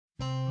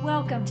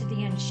Welcome to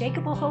the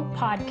Unshakable Hope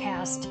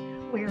Podcast,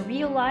 where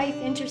real life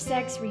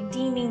intersects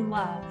redeeming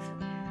love.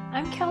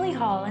 I'm Kelly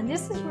Hall, and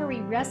this is where we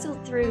wrestle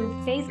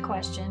through faith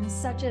questions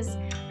such as,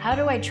 how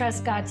do I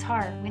trust God's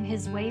heart when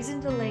His ways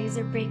and delays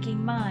are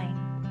breaking mine?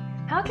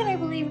 How can I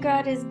believe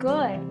God is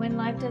good when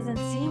life doesn't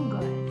seem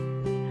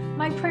good?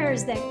 My prayer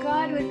is that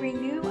God would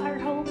renew our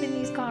hope in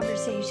these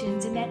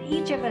conversations and that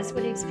each of us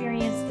would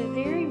experience the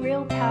very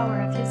real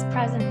power of His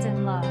presence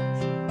and love.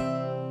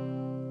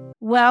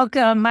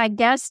 Welcome. My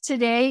guest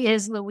today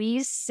is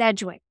Louise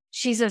Sedgwick.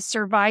 She's a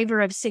survivor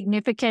of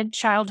significant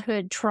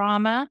childhood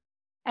trauma.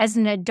 As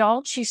an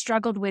adult, she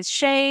struggled with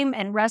shame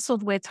and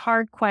wrestled with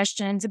hard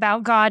questions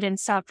about God and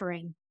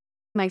suffering.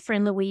 My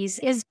friend Louise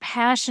is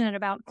passionate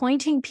about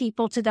pointing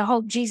people to the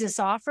hope Jesus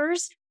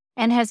offers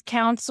and has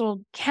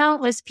counseled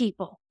countless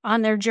people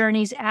on their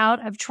journeys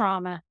out of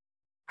trauma.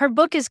 Her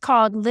book is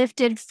called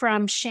Lifted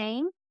from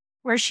Shame,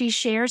 where she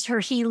shares her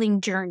healing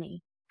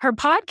journey. Her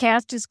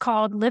podcast is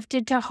called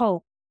Lifted to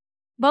Hope.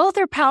 Both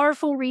are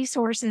powerful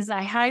resources.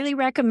 I highly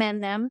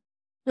recommend them.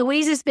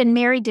 Louise has been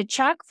married to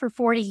Chuck for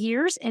 40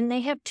 years, and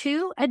they have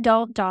 2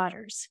 adult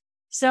daughters.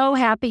 So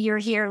happy you're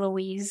here,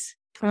 Louise.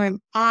 I'm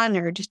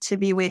honored to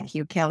be with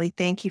you, Kelly.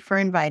 Thank you for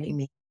inviting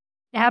me.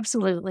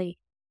 Absolutely.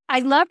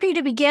 I'd love for you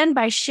to begin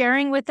by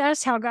sharing with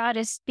us how God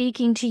is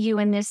speaking to you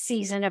in this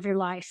season of your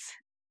life.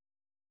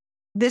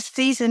 This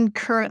season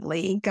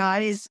currently,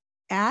 God is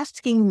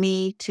asking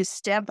me to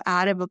step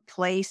out of a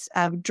place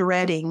of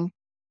dreading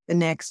the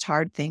next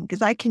hard thing,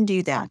 because I can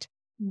do that.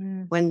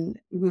 When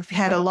we've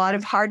had a lot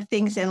of hard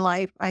things in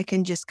life, I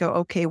can just go,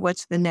 okay,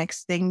 what's the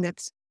next thing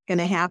that's going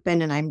to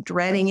happen? And I'm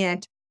dreading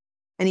it.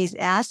 And He's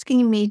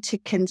asking me to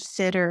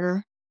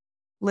consider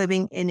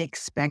living in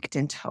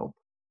expectant hope,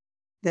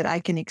 that I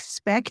can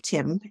expect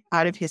Him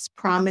out of His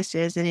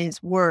promises and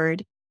His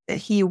word, that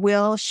He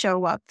will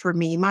show up for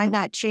me. He might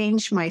not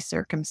change my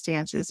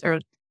circumstances or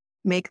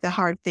make the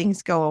hard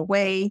things go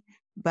away,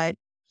 but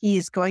He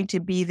is going to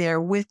be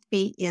there with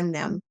me in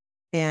them.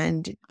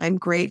 And I'm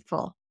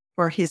grateful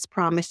for His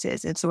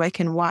promises. And so I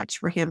can watch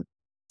for Him.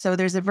 So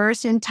there's a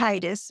verse in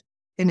Titus,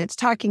 and it's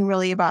talking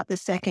really about the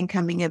second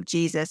coming of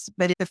Jesus.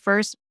 But the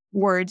first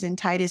words in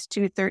Titus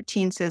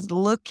 2:13 says,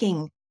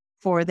 looking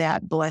for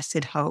that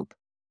blessed hope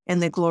and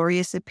the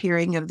glorious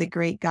appearing of the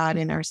great God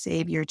and our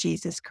Savior,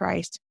 Jesus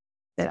Christ,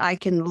 that I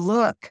can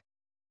look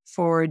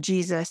for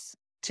Jesus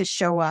to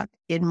show up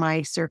in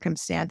my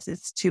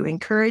circumstances, to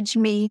encourage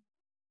me,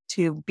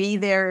 to be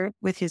there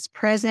with His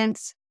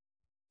presence,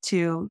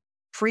 to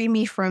free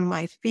me from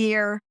my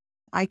fear.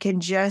 I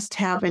can just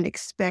have an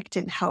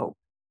expectant hope.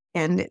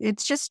 And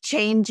it's just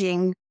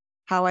changing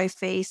how I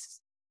face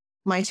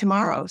my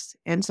tomorrows.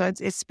 And so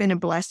it's been a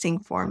blessing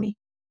for me.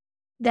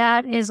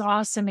 That is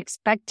awesome.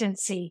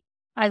 Expectancy.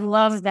 I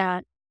love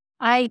that.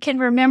 I can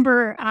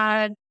remember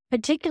a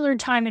particular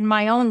time in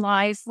my own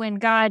life when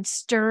God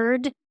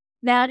stirred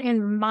that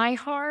in my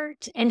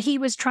heart. And He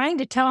was trying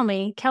to tell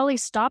me, Kelly,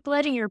 stop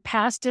letting your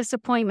past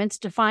disappointments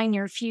define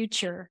your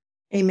future.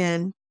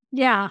 Amen.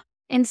 Yeah.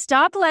 And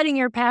stop letting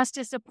your past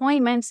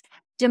disappointments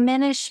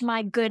diminish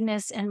my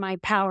goodness and my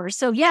power.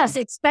 So yes,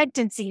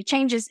 expectancy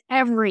changes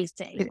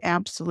everything. It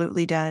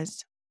absolutely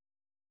does.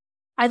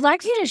 I'd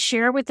like you to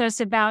share with us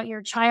about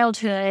your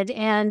childhood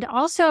and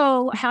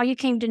also how you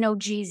came to know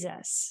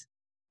Jesus.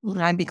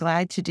 I'd be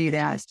glad to do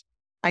that.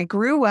 I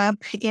grew up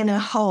in a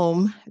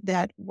home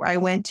that I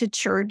went to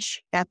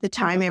church at the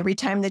time. Every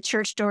time the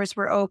church doors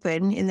were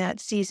open in that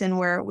season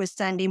where it was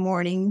Sunday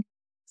morning,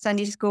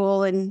 Sunday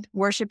school and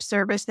worship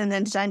service, and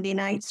then Sunday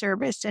night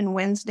service and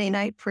Wednesday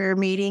night prayer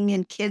meeting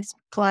and kids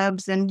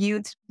clubs and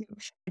youth,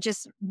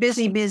 just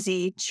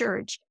busy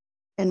church.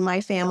 And my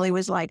family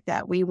was like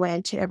that. We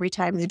went every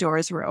time the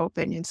doors were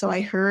open. And so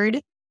I heard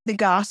the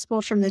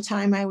gospel from the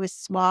time I was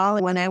small.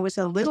 And when I was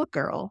a little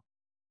girl,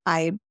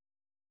 I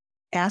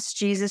asked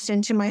Jesus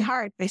into my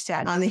heart. I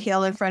sat on the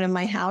hill in front of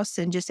my house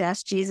and just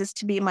asked Jesus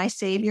to be my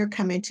Savior,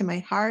 come into my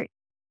heart,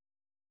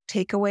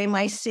 take away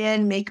my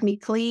sin, make me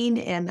clean,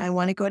 and I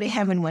want to go to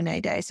heaven when I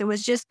die. So it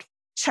was just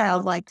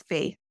childlike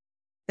faith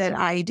that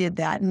I did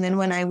that. And then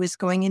when I was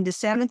going into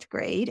 7th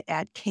grade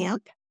at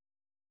camp,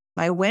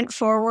 I went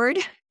forward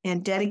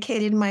and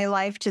dedicated my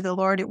life to the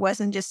Lord. It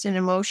wasn't just an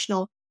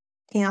emotional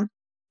camp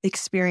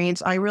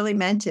experience. I really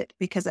meant it,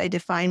 because I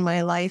defined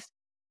my life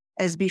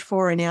as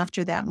before and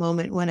after that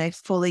moment when I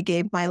fully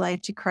gave my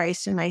life to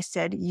Christ. And I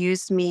said,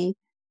 use me,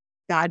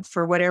 God,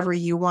 for whatever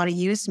you want to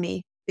use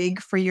me,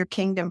 big for your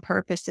kingdom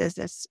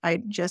purposes.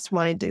 I just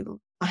wanted to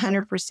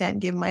 100%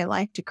 give my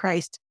life to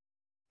Christ.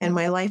 And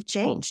my life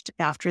changed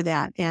after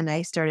that. And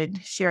I started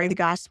sharing the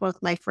gospel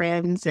with my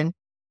friends and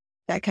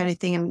that kind of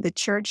thing. And the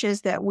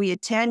churches that we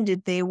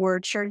attended, they were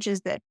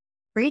churches that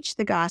preached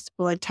the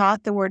gospel and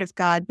taught the word of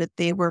God, but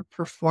they were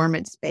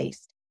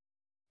performance-based.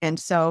 And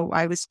so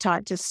I was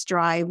taught to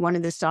strive. One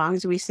of the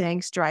songs we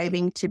sang,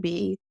 striving to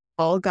be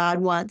all God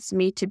wants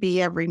me to be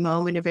every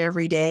moment of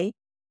every day.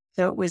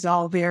 So it was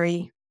all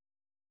very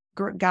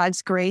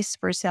God's grace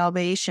for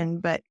salvation.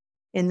 But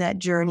in that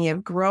journey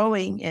of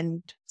growing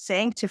and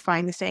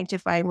sanctifying, the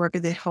sanctifying work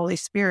of the Holy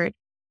Spirit,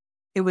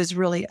 it was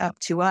really up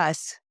to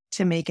us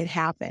to make it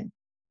happen.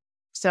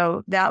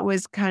 So that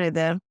was kind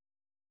of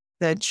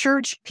the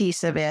church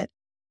piece of it.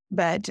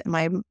 But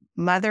my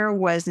mother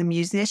was a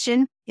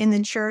musician in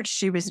the church.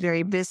 She was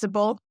very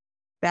visible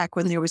back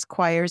when there was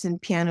choirs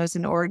and pianos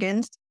and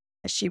organs.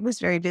 She was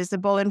very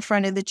visible in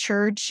front of the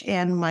church.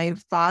 And my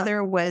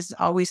father was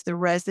always the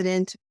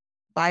resident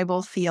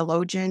Bible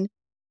theologian,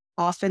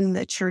 often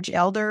the church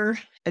elder,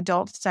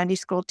 adult Sunday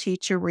school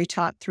teacher, where he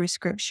taught through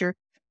scripture.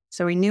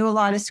 So he knew a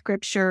lot of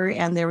scripture,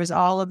 and there was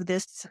all of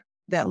this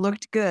that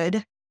looked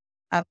good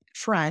up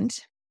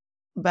front.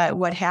 But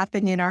what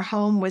happened in our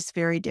home was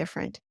very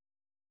different.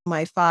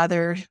 My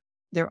father,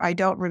 I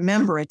don't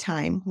remember a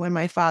time when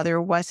my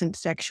father wasn't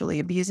sexually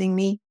abusing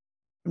me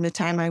from the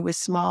time I was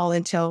small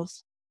until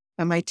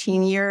my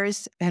teen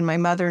years, and my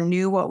mother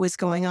knew what was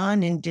going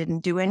on and didn't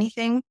do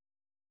anything.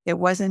 It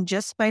wasn't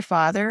just my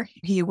father.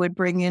 He would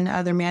bring in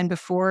other men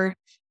before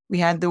we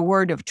had the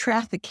word of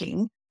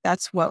trafficking.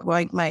 That's what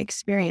my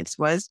experience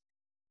was.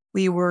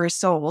 We were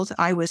sold.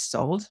 I was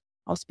sold.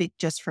 I'll speak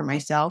just for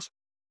myself.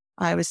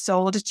 I was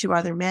sold to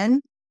other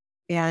men,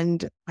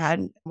 and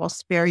I will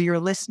spare your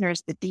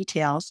listeners the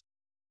details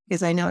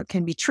because I know it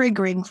can be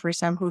triggering for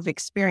some who've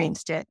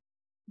experienced it.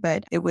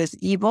 But it was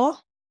evil.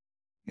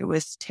 It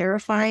was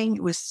terrifying.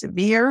 It was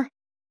severe.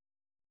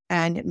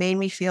 And it made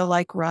me feel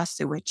like raw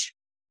sewage.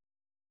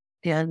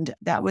 And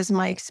that was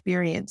my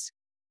experience.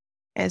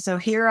 And so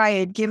here I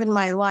had given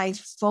my life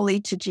fully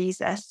to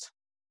Jesus.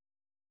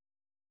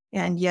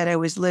 And yet I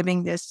was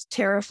living this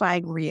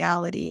terrifying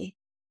reality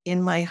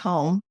in my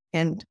home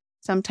and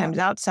sometimes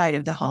outside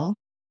of the home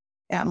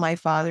at my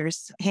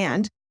father's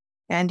hand.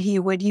 And he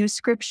would use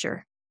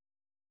scripture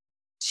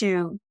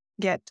to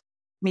get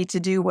me to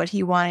do what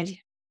he wanted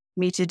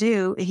me to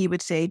do. He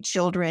would say,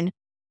 children,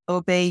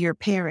 obey your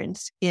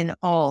parents in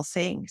all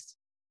things.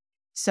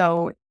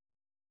 So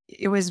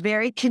it was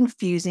very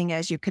confusing,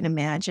 as you can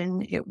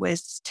imagine. It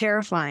was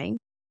terrifying.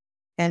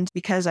 And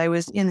because I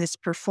was in this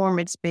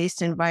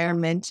performance-based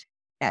environment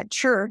at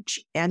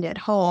church and at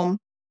home,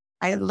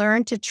 I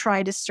learned to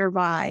try to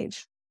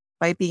survive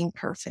by being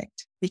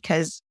perfect.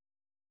 Because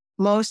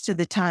most of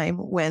the time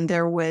when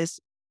there was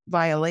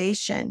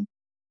violation,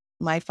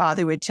 my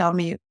father would tell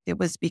me it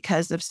was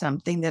because of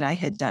something that I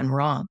had done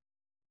wrong,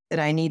 that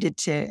I needed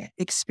to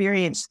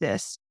experience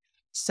this.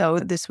 So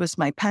this was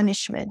my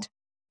punishment.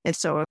 And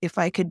so if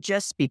I could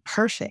just be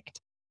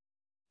perfect,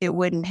 it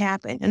wouldn't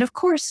happen. And of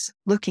course,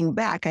 looking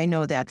back, I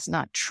know that's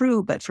not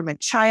true, but from a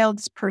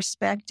child's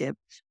perspective,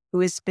 who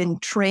has been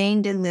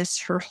trained in this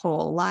her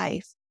whole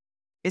life,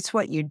 it's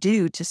what you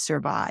do to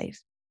survive.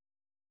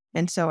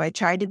 And so I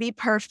tried to be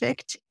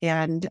perfect.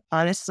 And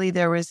honestly,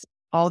 there was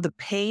all the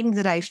pain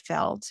that I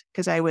felt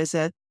because I was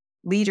a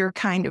leader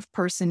kind of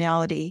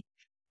personality,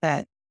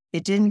 that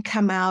it didn't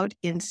come out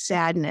in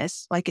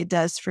sadness like it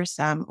does for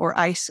some, or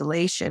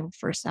isolation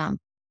for some.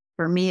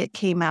 For me, it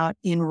came out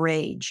in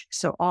rage.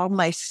 So all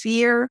my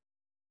fear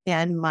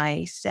and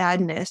my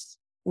sadness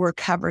were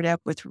covered up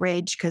with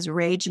rage because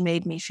rage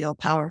made me feel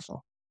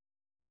powerful.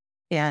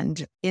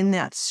 And in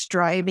that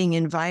striving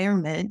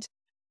environment,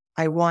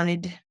 I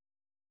wanted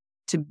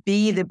to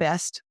be the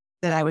best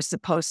that I was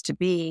supposed to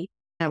be.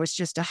 I was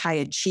just a high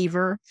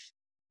achiever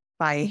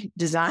by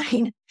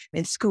design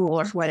in school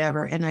or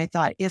whatever. And I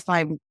thought, if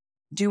I'm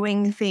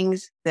doing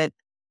things that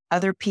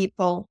other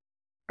people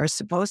are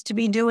supposed to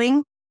be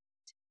doing,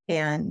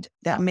 and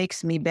that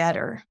makes me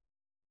better.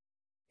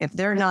 If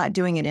they're not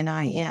doing it and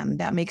I am,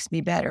 that makes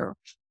me better.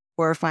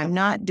 Or if I'm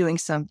not doing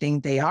something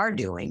they are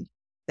doing,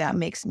 that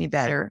makes me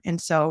better. And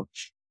so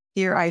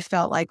here I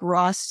felt like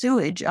raw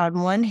sewage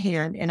on one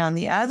hand, and on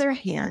the other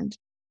hand,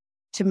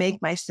 to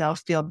make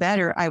myself feel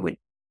better, I would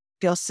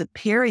feel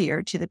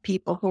superior to the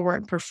people who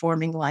weren't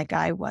performing like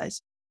I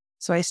was.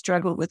 So I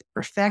struggled with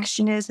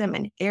perfectionism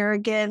and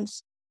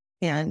arrogance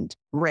and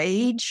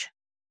rage.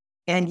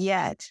 And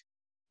yet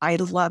I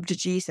loved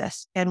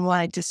Jesus and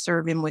wanted to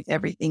serve him with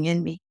everything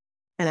in me.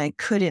 And I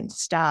couldn't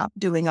stop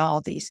doing all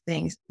these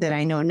things that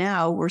I know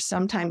now were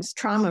sometimes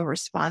trauma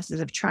responses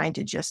of trying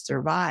to just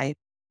survive.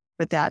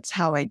 But that's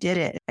how I did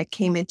it. I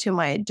came into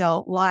my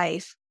adult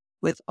life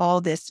with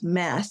all this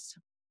mess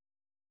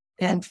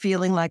and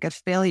feeling like a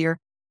failure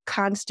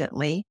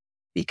constantly,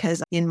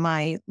 because in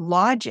my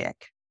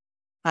logic,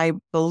 I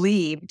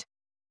believed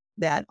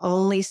that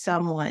only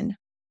someone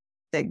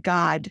that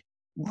God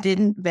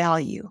didn't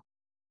value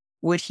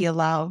would he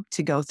allow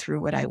to go through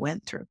what I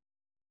went through.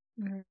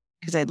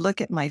 Because I'd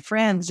look at my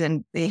friends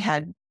and they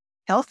had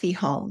healthy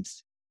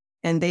homes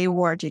and they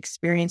weren't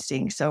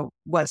experiencing. So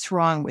what's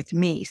wrong with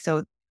me?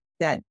 So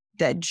that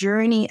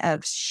journey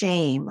of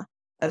shame,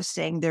 of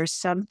saying there's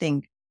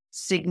something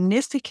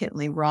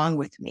significantly wrong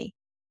with me,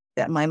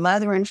 that my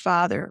mother and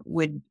father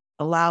would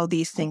allow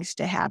these things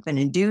to happen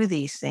and do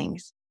these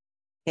things,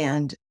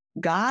 and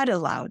God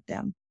allowed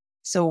them.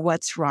 So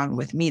what's wrong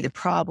with me? The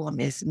problem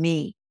is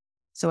me.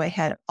 So I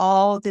had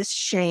all this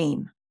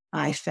shame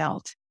I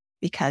felt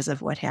because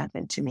of what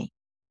happened to me.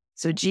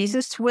 So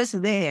Jesus was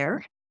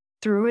there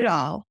through it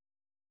all,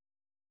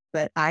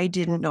 but I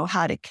didn't know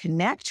how to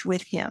connect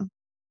with him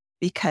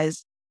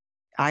because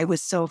I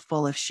was so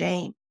full of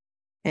shame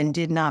and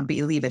did not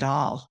believe at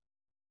all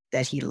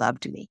that he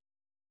loved me,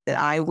 that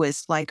I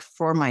was like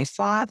for my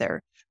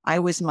father, I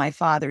was my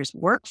father's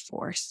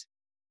workforce.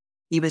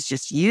 He was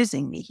just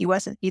using me.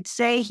 He'd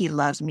say he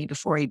loves me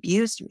before he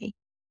abused me.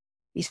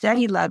 He said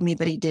he loved me,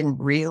 but he didn't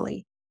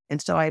really.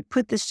 And so I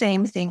put the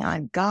same thing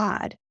on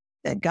God,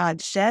 that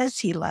God says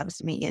he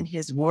loves me in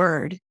his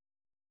word,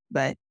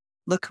 but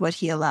look what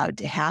he allowed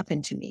to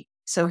happen to me.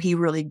 So he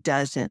really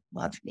doesn't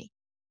love me.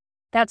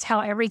 That's how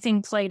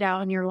everything played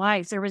out in your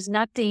life. There was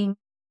nothing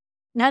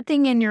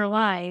in your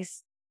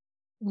life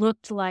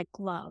looked like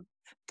love.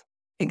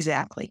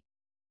 Exactly.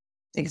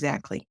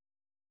 Exactly.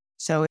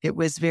 So it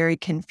was very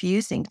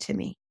confusing to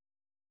me.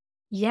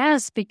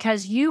 Yes,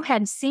 because you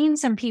had seen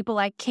some people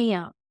at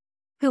camp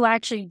who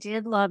actually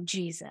did love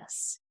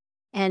Jesus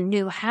and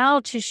knew how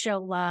to show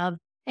love.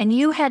 And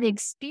you had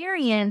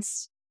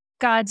experienced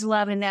God's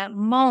love in that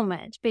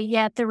moment, but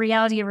yet the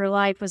reality of your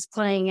life was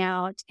playing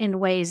out in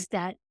ways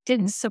that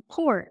didn't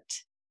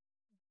support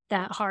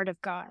that heart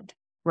of God.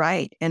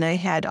 Right. And I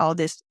had all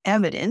this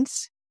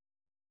evidence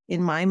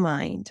in my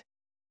mind,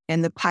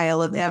 and the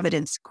pile of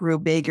evidence grew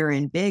bigger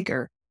and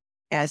bigger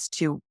as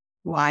to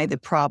why the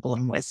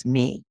problem was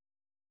me.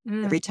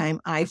 Every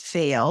time I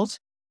failed,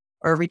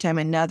 or every time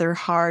another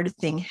hard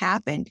thing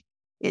happened,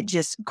 it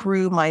just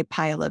grew my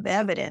pile of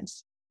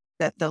evidence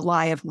that the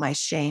lie of my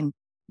shame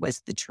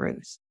was the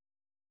truth.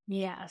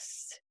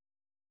 Yes.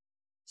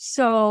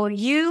 So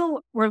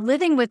you were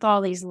living with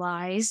all these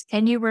lies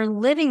and you were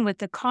living with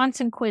the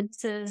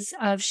consequences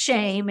of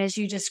shame, as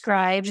you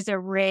described, the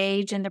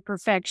rage and the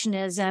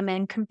perfectionism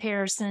and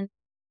comparison,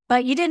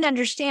 but you didn't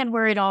understand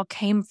where it all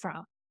came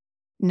from.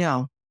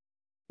 No,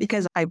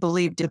 because I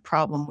believed the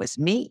problem was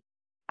me.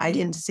 I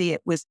didn't see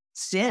it was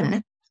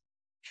sin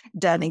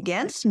done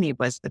against me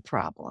was the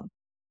problem.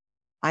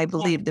 I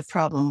believed the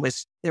problem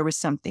was there was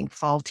something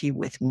faulty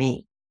with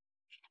me.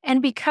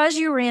 And because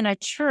you were in a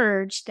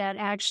church that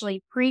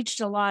actually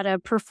preached a lot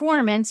of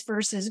performance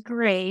versus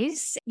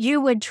grace, you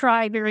would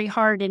try very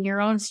hard in your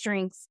own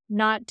strength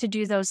not to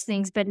do those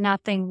things, but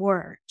nothing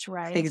worked,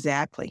 right?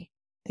 Exactly.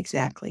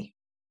 Exactly.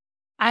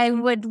 I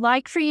would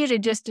like for you to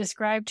just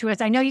describe to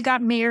us. I know you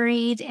got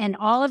married and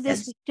all of this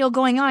Yes. was still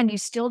going on. You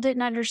still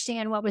didn't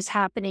understand what was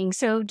happening.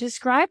 So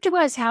describe to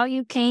us how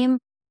you came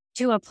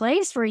to a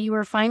place where you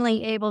were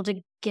finally able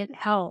to get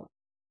help.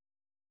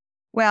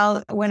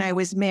 Well, when I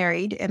was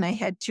married and I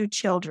had 2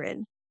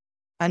 children,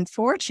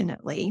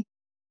 unfortunately,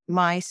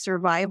 my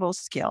survival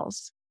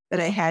skills that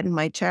I had in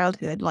my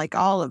childhood, like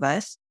all of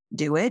us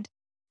do it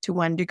to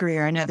one degree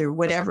or another,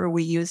 whatever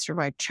we used from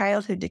our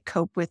childhood to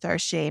cope with our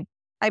shame,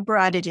 I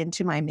brought it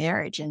into my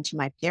marriage, into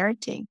my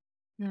parenting.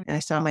 Mm. And I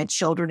saw my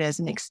children as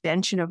an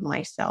extension of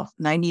myself,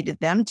 and I needed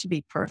them to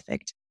be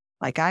perfect,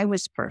 like I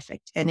was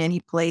perfect. And any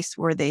place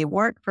where they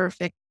weren't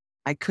perfect,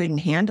 I couldn't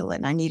handle it.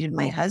 And I needed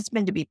my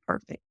husband to be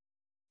perfect.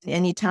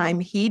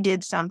 Anytime he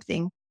did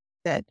something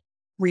that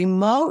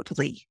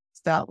remotely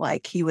felt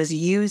like he was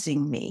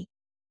using me,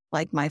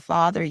 like my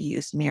father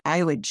used me,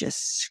 I would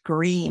just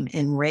scream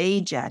and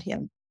rage at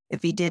him.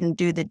 If he didn't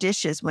do the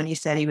dishes when he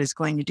said he was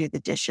going to do the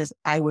dishes,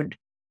 I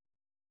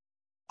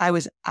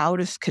was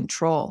out of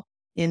control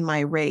in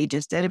my rage.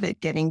 Instead of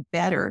it getting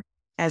better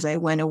as I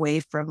went away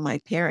from my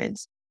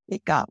parents,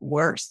 it got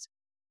worse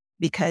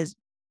because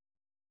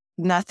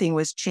nothing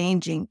was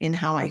changing in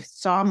how I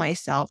saw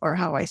myself or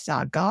how I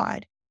saw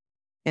God.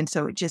 And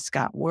so it just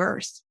got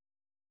worse.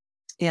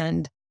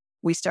 And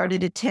we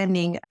started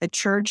attending a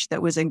church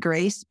that was a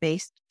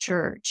grace-based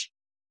church.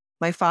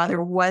 My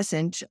father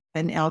wasn't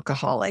an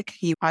alcoholic.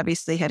 He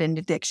obviously had an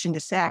addiction to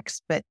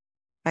sex, but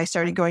I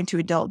started going to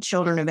adult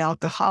children of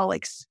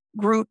alcoholics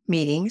group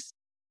meetings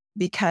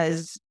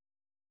because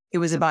it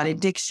was about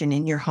addiction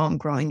in your home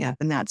growing up.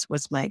 And that's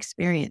what's my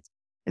experience.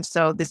 And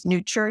so this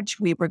new church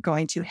we were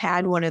going to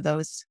had one of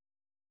those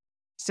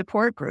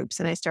support groups.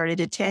 And I started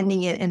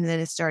attending it. And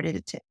then I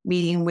started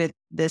meeting with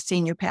the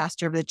senior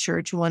pastor of the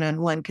church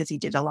one-on-one because he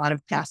did a lot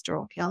of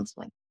pastoral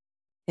counseling.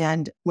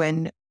 And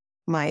when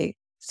my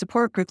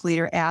support group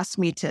leader asked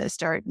me to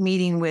start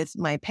meeting with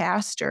my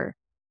pastor,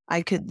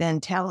 I could then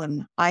tell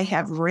him, I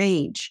have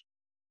rage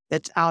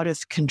that's out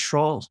of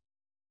control.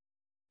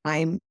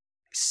 I'm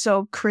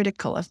so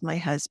critical of my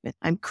husband.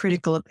 I'm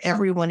critical of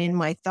everyone in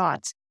my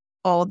thoughts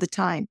all the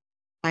time.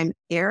 I'm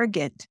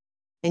arrogant.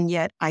 And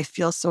yet I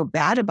feel so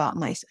bad about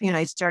myself.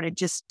 I started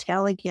just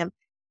telling him,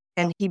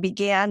 and he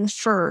began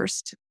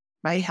first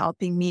by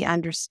helping me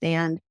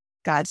understand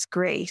God's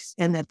grace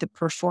and that the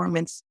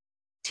performance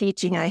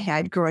teaching I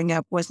had growing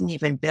up wasn't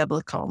even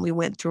biblical. We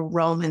went through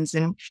Romans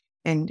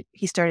and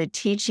he started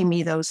teaching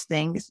me those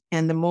things.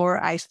 And the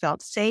more I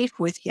felt safe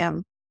with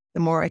him,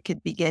 the more I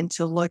could begin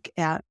to look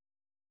at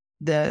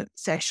the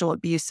sexual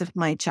abuse of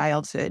my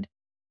childhood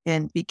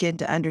and begin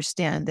to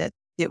understand that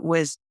it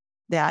was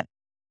that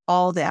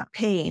all that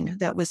pain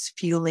that was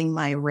fueling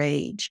my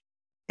rage.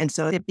 And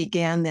so it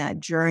began that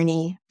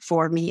journey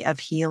for me of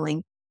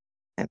healing.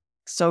 I'm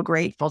so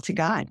grateful to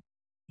God.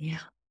 Yeah.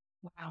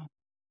 Wow.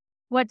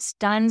 What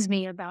stuns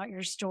me about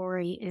your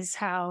story is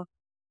how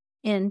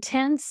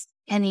intense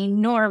and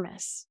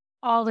enormous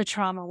all the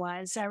trauma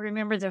was. I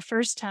remember the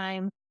first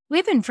time,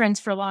 we've been friends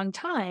for a long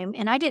time,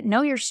 and I didn't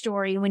know your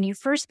story when you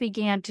first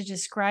began to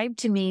describe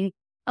to me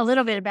a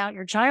little bit about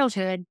your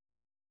childhood.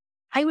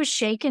 I was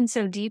shaken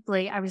so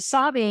deeply. I was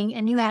sobbing,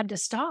 and you had to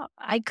stop.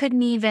 I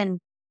couldn't even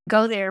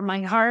go there.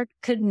 My heart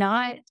could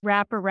not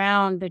wrap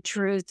around the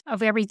truth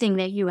of everything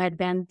that you had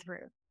been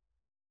through.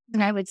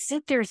 And I would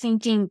sit there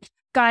thinking,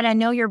 God, I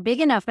know you're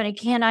big enough, but I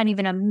cannot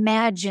even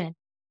imagine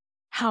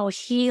how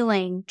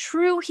healing,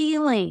 true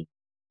healing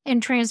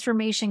and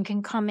transformation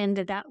can come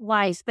into that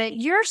life. But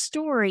your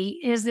story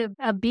is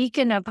a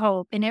beacon of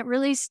hope, and it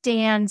really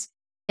stands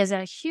as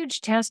a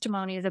huge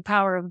testimony of the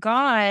power of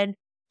God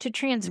to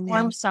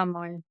transform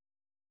someone.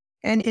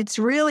 And it's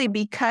really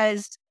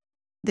because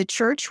the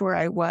church where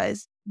I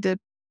was, the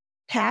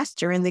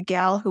pastor and the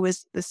gal who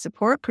was the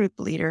support group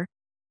leader,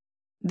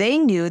 they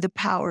knew the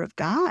power of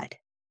God.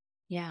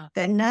 Yeah.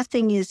 That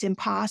nothing is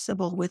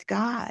impossible with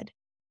God.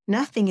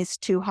 Nothing is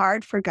too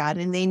hard for God.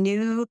 And they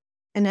knew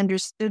and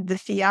understood the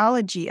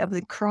theology of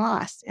the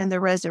cross and the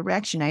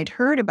resurrection. I'd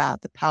heard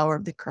about the power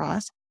of the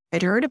cross.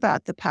 I'd heard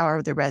about the power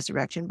of the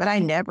resurrection, but I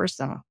never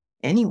saw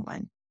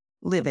anyone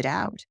live it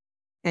out.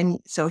 And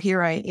so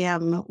here I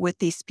am with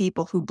these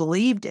people who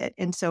believed it.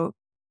 And so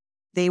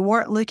they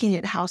weren't looking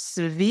at how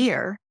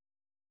severe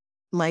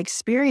my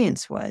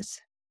experience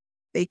was.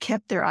 They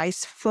kept their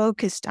eyes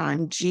focused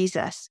on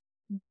Jesus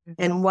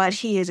and what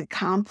he has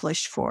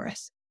accomplished for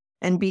us.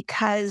 And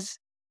because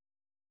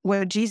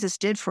what Jesus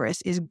did for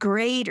us is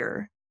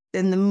greater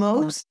than the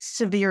most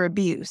severe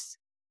abuse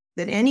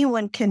that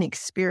anyone can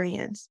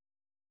experience,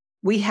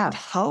 we have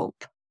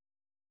hope.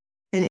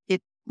 And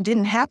it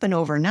didn't happen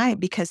overnight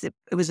because it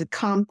was a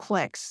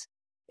complex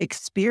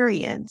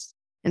experience.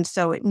 And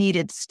so it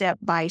needed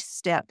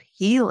step-by-step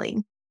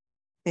healing.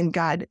 And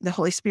God, the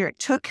Holy Spirit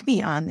took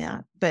me on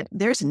that. But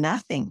there's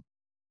nothing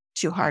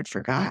too hard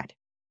for God.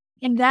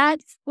 And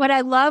that's what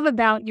I love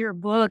about your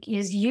book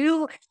is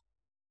you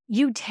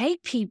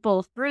take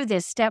people through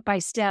this step by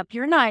step.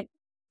 You're not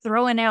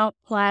throwing out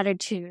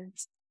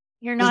platitudes.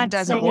 You're not It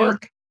doesn't saying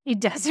work. it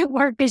doesn't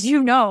work, as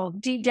you know,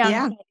 deep down,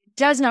 Yeah. it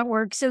does not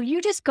work. So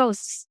you just go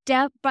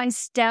step by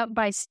step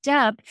by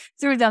step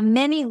through the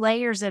many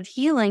layers of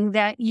healing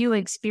that you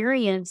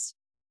experience.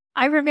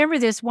 I remember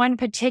this one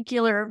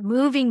particular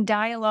moving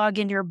dialogue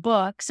in your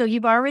book. So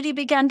you've already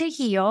begun to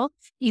heal.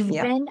 You've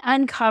been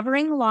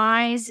uncovering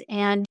lies,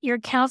 and your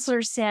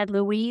counselor said,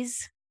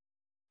 Louise,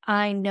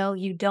 I know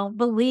you don't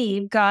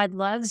believe God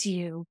loves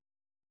you.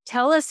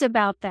 Tell us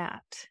about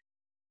that.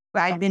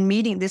 I'd been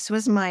meeting, this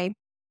was my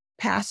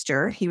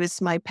pastor. He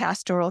was my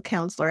pastoral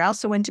counselor. I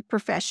also went to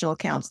professional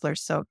counselor.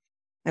 So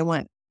I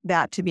want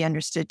that to be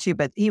understood too.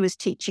 But he was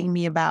teaching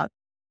me about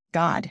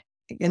God,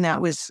 and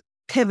that was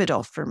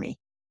pivotal for me.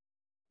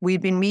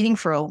 We'd been meeting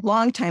for a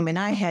long time, and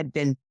I had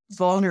been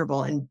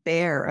vulnerable and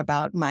bare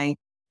about my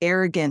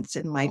arrogance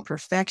and my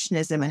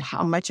perfectionism and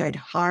how much I'd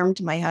harmed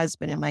my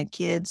husband and my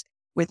kids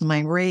with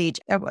my rage.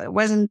 It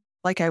wasn't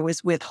like I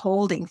was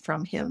withholding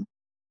from him,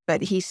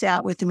 but he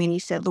sat with me and he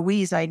said,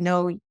 Louise, I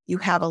know you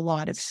have a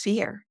lot of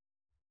fear,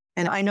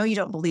 and I know you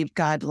don't believe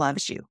God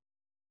loves you.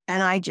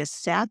 And I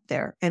just sat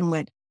there and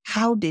went,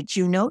 how did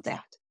you know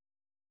that?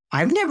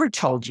 I've never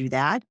told you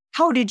that.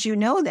 How did you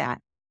know that?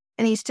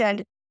 And he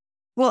said,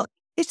 well,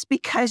 it's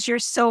because you're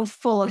so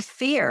full of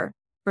fear.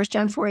 1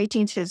 John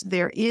 4:18 says,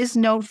 there is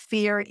no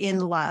fear in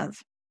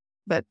love,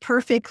 but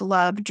perfect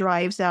love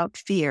drives out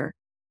fear,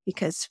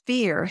 because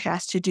fear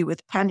has to do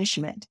with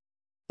punishment.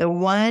 The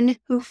one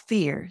who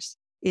fears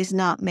is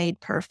not made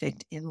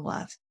perfect in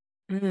love.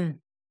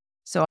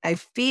 So I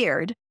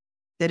feared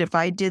that if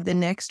I did the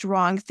next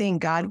wrong thing,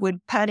 God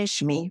would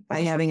punish me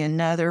by having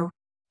another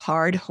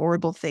hard,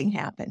 horrible thing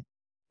happen.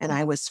 And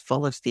I was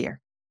full of fear.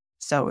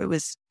 So it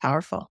was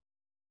powerful.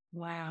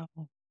 Wow.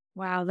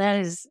 Wow. That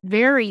is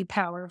very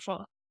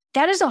powerful.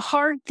 That is a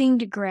hard thing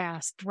to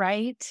grasp,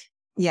 right?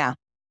 Yeah.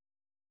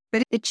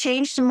 But it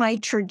changed my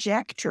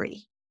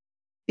trajectory,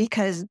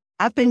 because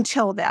up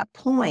until that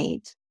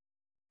point,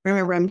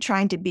 remember, I'm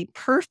trying to be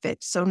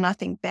perfect so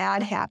nothing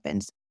bad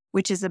happens,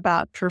 which is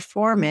about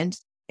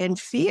performance and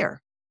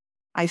fear.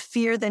 I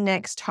fear the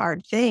next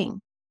hard thing.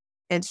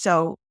 And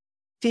so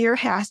fear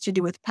has to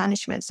do with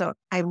punishment. So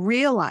I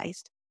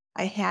realized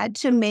I had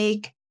to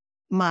make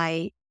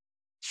my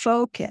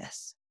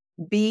focus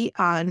be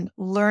on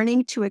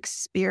learning to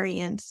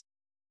experience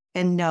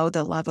and know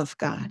the love of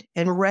God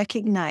and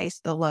recognize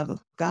the love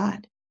of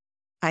God.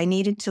 I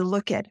needed to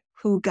look at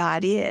who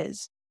God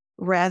is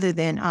rather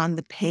than on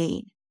the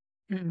pain.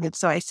 And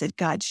so I said,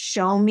 God,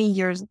 show me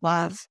your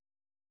love.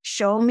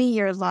 Show me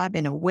your love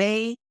in a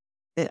way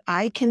that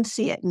I can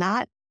see it,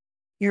 not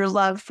your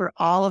love for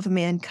all of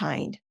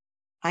mankind.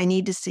 I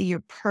need to see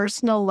your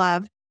personal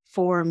love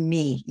for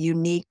me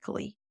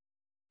uniquely.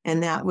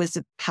 And that was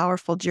a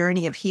powerful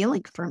journey of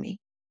healing for me.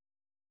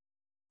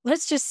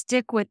 Let's just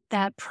stick with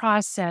that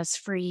process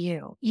for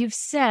you. You've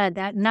said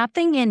that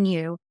nothing in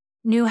you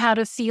knew how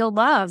to feel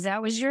love.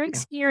 That was your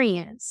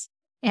experience.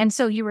 And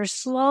so you were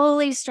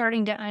slowly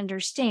starting to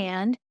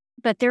understand,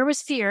 but there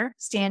was fear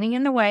standing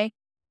in the way.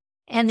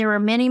 And there were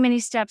many, many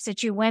steps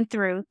that you went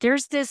through.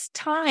 There's this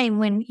time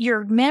when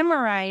you're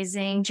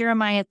memorizing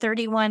Jeremiah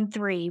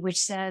 31:3, which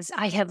says,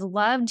 I have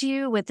loved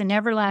you with an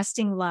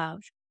everlasting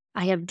love.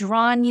 I have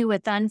drawn you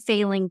with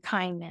unfailing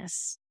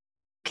kindness.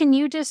 Can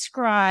you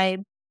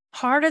describe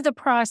part of the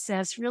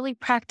process, really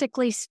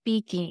practically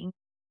speaking,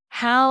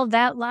 how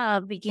that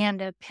love began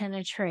to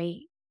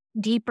penetrate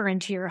deeper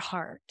into your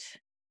heart?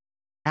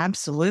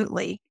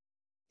 Absolutely.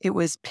 It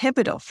was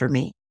pivotal for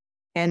me.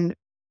 And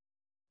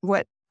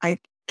what I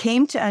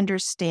came to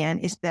understand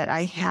is that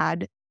I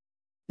had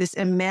this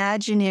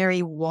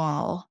imaginary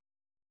wall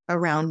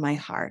around my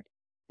heart.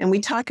 And we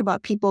talk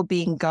about people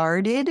being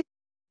guarded.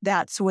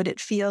 That's what it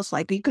feels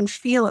like. You can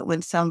feel it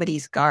when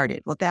somebody's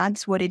guarded. Well,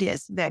 that's what it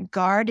is. That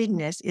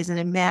guardedness is an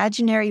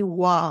imaginary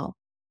wall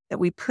that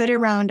we put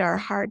around our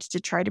hearts to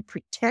try to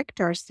protect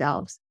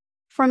ourselves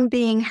from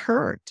being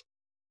hurt.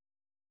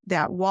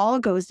 That wall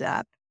goes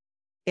up,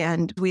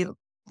 and we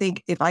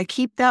think, if I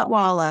keep that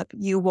wall up,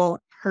 you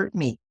won't hurt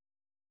me.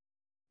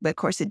 But of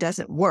course, it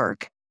doesn't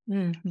work.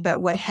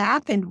 But what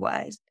happened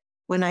was,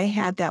 when I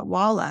had that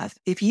wall up,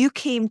 if you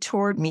came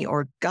toward me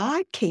or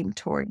God came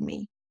toward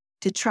me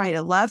to try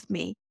to love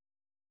me,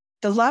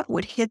 the love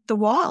would hit the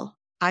wall.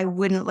 I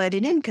wouldn't let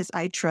it in because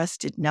I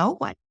trusted no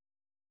one.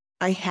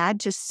 I had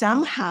to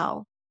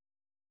somehow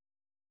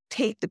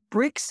take the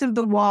bricks of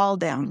the wall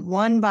down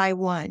one by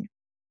one.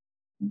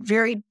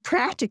 Very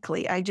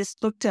practically, I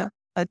just looked up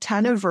a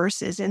ton of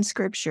verses in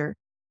scripture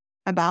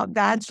about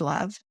God's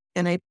love,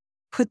 and I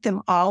put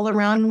them all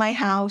around my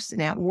house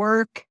and at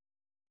work.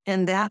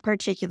 And that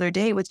particular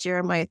day with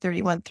Jeremiah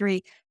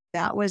 31:3,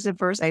 that was a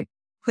verse. I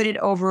put it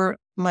over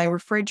my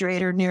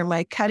refrigerator near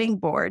my cutting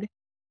board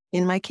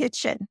in my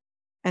kitchen.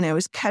 And I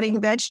was cutting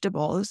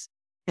vegetables.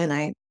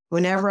 And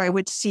whenever I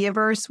would see a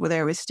verse, whether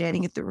I was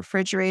standing at the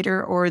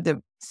refrigerator or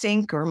the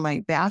sink or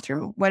my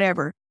bathroom,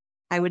 whatever,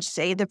 I would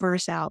say the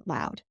verse out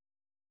loud.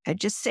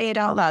 I'd just say it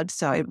out loud.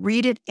 So I'd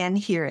read it and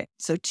hear it.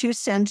 So two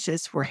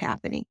senses were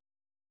happening.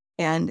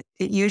 And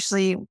it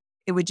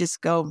would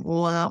just go,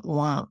 wah,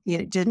 wah.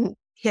 It didn't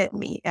hit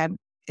me, a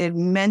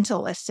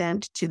mental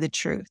assent to the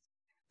truth.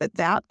 But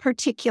that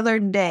particular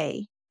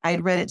day, I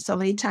had read it so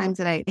many times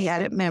that I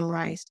had it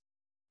memorized.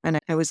 And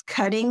I was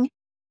cutting,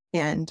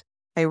 and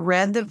I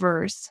read the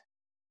verse,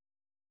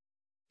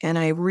 and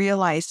I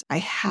realized I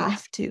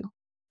have to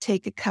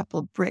take a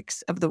couple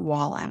bricks of the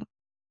wall out.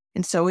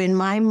 And so in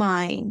my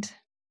mind,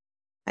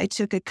 I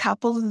took a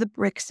couple of the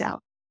bricks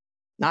out,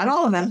 not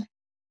all of them.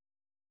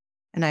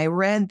 And I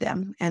read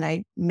them, and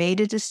I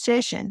made a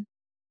decision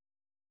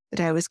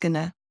that I was going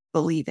to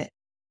believe it.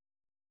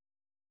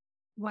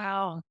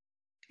 Wow.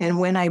 And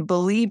when I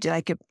believed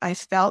it, I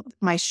felt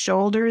my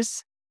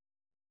shoulders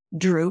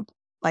droop,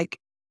 like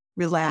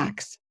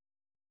relax.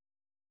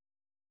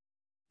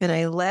 And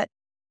I let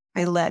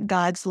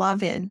God's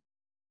love in,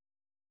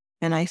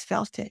 and I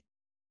felt it.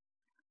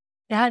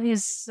 That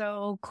is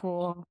so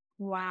cool.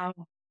 Wow.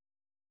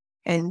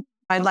 And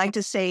I'd like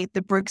to say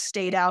the bricks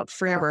stayed out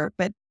forever,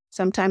 but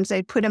sometimes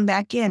I'd put them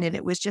back in, and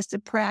it was just a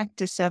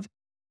practice of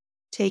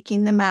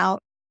taking them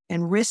out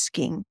and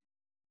risking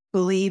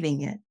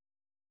believing it.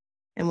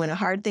 And when a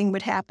hard thing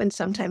would happen,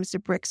 sometimes the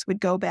bricks would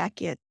go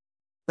back in.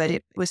 But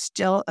it was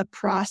still a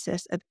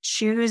process of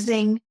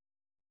choosing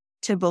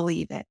to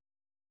believe it.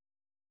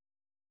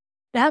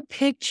 That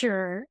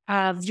picture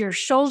of your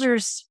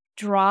shoulders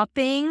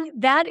dropping,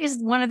 that is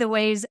one of the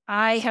ways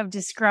I have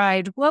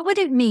described what would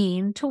it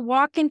mean to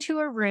walk into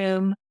a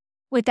room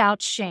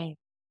without shame.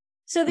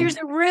 So there's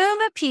a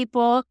room of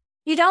people,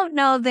 you don't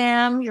know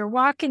them, you're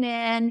walking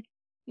in,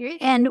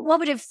 and what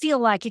would it feel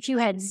like if you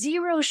had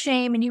zero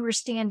shame and you were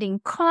standing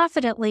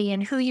confidently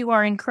in who you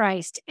are in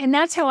Christ? And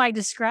that's how I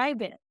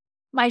describe it.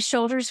 My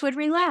shoulders would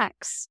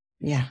relax.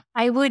 Yeah.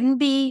 I wouldn't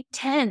be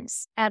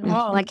tense at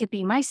all. I could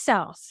be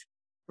myself.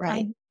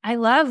 Right. I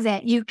love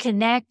that you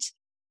connect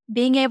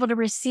being able to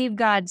receive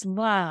God's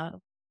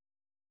love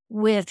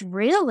with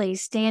really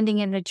standing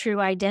in the true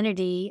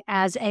identity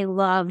as a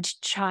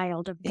loved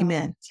child of God.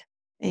 Amen.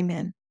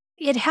 Amen.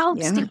 It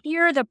helps to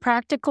hear the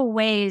practical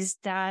ways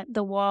that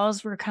the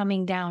walls were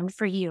coming down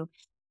for you.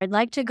 I'd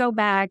like to go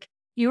back.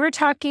 You were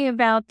talking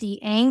about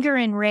the anger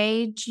and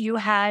rage you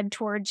had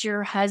towards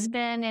your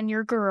husband and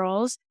your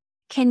girls.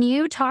 Can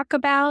you talk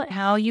about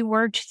how you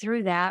worked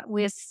through that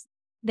with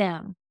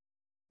them?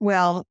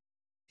 Well,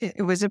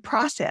 it was a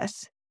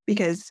process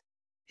because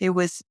it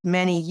was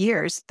many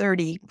years,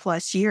 30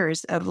 plus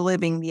years of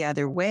living the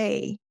other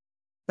way.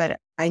 But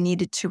I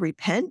needed to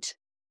repent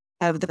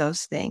of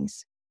those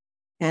things.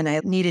 And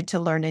I needed to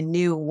learn a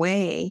new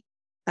way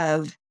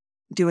of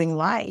doing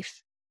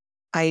life.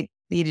 I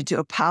needed to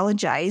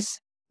apologize,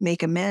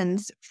 make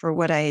amends for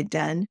what I had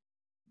done.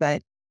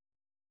 But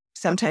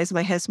sometimes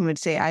my husband would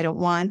say, I don't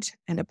want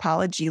an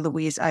apology,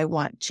 Louise. I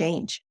want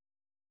change.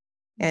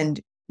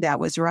 And that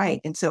was right.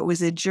 And so it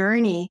was a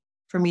journey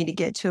for me to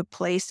get to a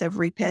place of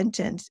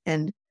repentance.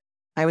 And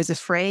I was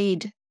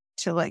afraid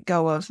to let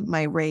go of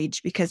my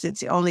rage because it's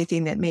the only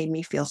thing that made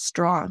me feel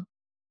strong.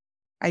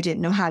 I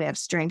didn't know how to have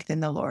strength in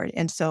the Lord.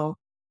 And so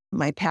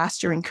My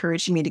pastor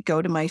encouraged me to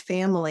go to my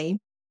family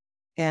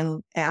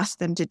and ask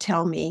them to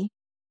tell me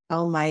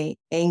how my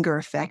anger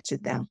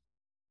affected them.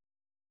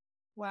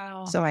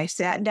 Wow. So I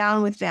sat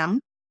down with them,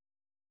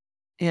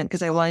 and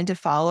because I wanted to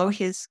follow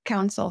his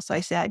counsel. So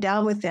I sat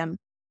down with them,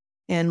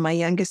 and my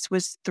youngest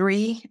was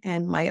 3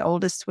 and my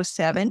oldest was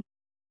 7.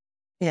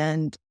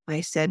 And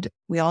I said,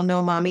 we all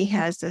know mommy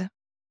has a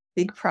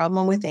big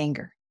problem with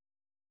anger.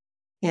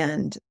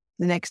 And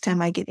the next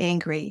time I get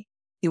angry,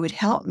 it would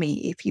help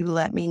me if you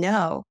let me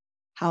know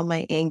how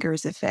my anger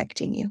is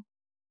affecting you.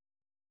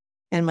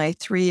 And my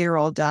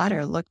 3-year-old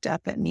daughter looked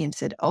up at me and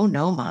said, oh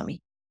no,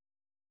 mommy,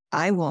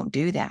 I won't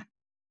do that.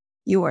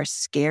 You are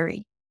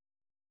scary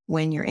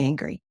when you're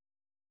angry.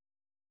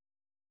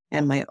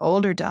 And my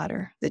older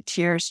daughter, the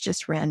tears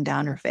just ran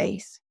down her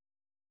face.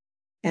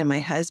 And my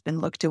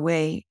husband looked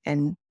away,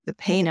 and the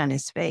pain on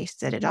his face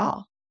said it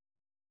all.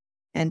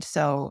 And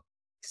so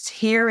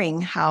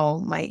hearing how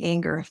my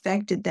anger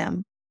affected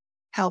them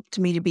helped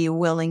me to be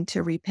willing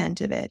to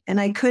repent of it. And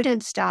I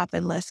couldn't stop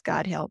unless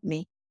God helped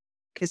me,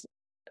 because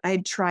I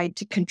had tried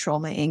to control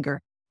my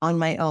anger on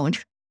my own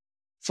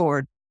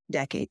for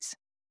decades,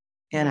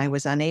 and I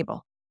was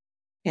unable.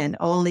 And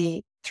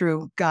only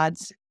through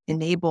God's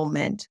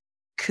enablement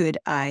could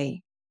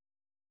I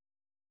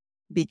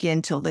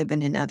begin to live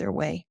in another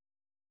way.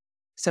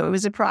 So it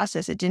was a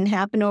process. It didn't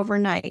happen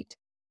overnight,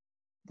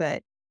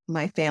 but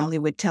my family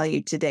would tell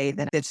you today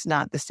that it's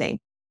not the same.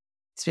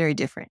 It's very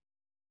different.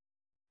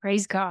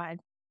 Praise God.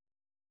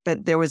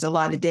 But there was a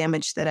lot of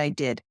damage that I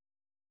did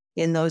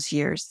in those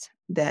years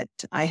that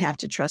I have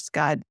to trust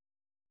God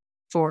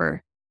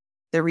for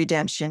the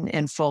redemption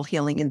and full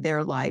healing in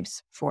their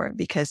lives for it,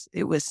 because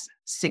it was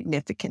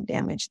significant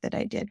damage that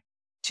I did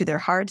to their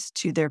hearts,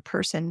 to their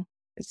person.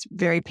 It's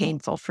very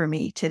painful for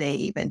me today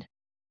even,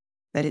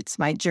 but it's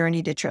my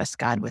journey to trust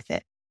God with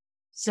it.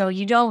 So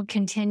you don't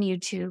continue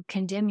to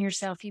condemn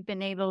yourself. You've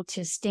been able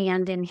to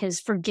stand in his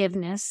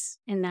forgiveness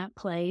in that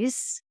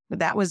place. But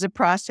that was a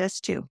process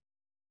too,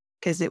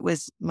 because it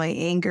was my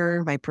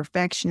anger, my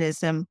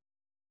perfectionism,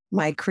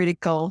 my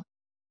critical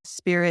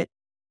spirit.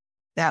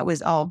 That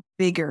was all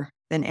bigger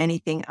than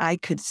anything I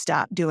could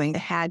stop doing. It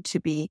had to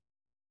be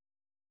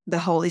the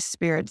Holy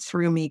Spirit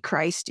through me,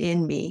 Christ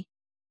in me,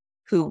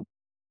 who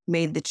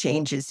made the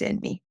changes in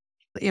me.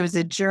 It was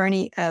a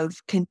journey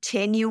of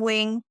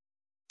continuing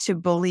to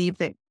believe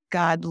that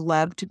God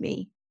loved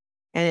me,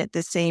 and at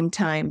the same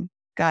time,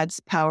 God's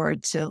power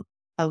to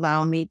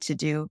allow me to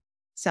do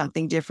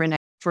something different.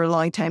 For a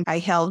long time, I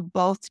held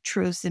both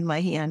truths in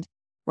my hand,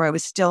 where I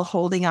was still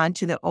holding on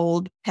to the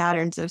old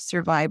patterns of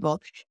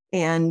survival,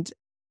 and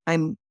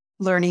I'm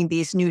learning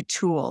these new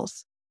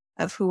tools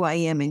of who I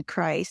am in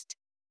Christ.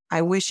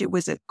 I wish it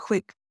was a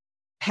quick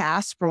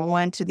pass from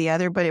one to the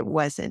other, but it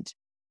wasn't.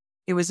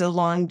 It was a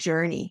long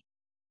journey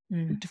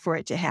for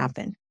it to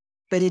happen,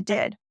 but it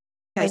did,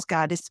 because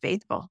God is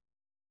faithful.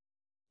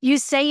 You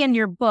say in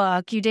your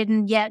book you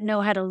didn't yet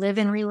know how to live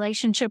in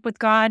relationship with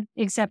God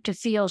except to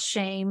feel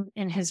shame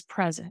in his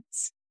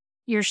presence.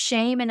 Your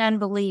shame and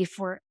unbelief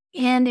were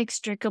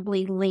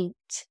inextricably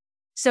linked.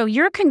 So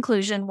your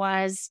conclusion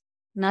was,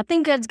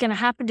 nothing good's going to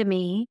happen to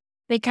me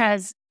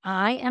because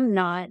I am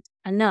not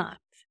enough.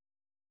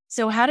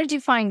 So how did you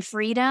find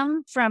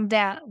freedom from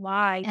that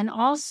lie? And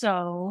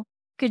also,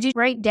 could you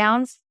break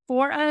down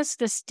for us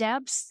the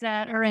steps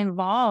that are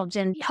involved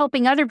in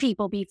helping other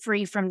people be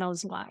free from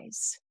those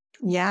lies?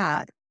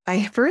 Yeah.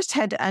 I first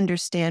had to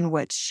understand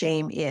what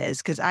shame is,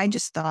 because I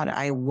just thought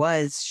I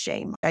was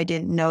shame. I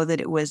didn't know that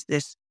it was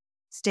this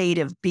state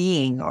of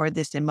being or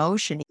this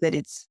emotion, that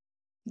it's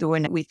the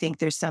when we think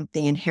there's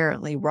something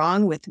inherently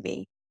wrong with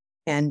me.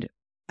 And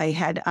I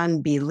had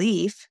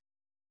unbelief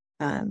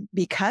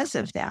because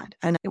of that.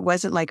 And it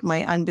wasn't like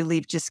my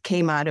unbelief just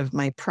came out of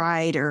my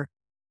pride or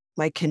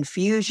my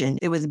confusion.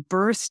 It was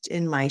burst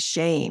in my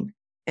shame.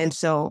 And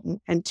so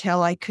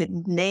until I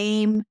could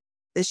name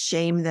the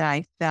shame that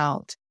I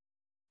felt,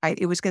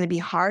 it was going to be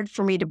hard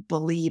for me to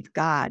believe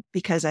God,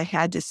 because I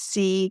had to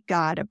see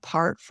God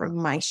apart from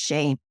my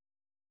shame.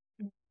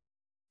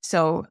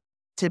 So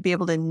to be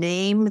able to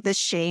name the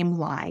shame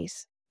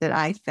lies that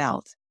I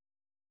felt,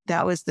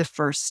 that was the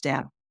first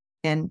step.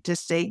 And to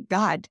say,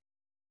 God,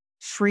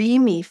 free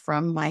me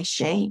from my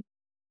shame.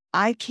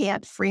 I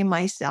can't free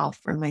myself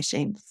from my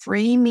shame.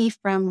 Free me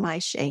from my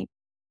shame.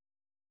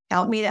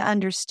 Help me to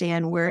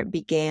understand where it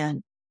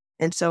began.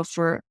 And so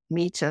for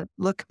me to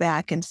look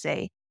back and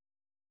say,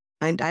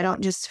 I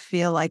don't just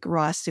feel like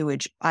raw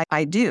sewage.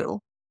 I do,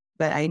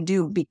 but I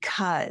do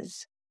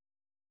because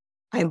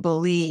I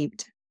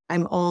believed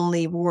I'm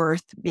only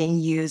worth being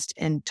used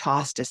and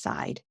tossed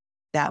aside.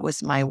 That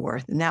was my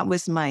worth. And that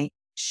was my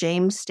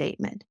shame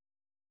statement.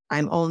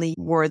 I'm only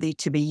worthy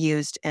to be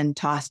used and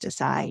tossed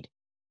aside.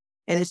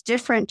 And it's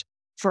different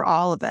for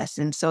all of us.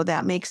 And so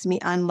that makes me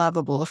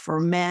unlovable. For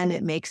men,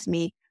 it makes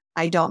me,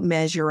 I don't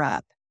measure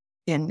up.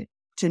 And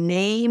to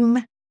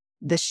name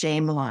the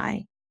shame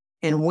lie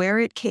and where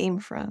it came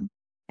from,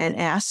 and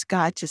ask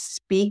God to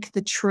speak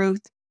the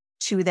truth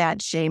to that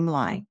shame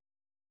lie,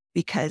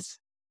 because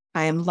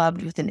I am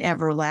loved with an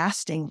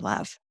everlasting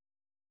love.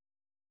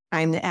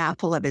 I'm the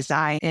apple of his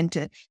eye, and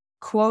to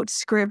quote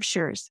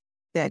scriptures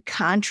that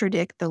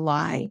contradict the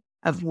lie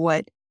of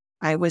what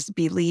I was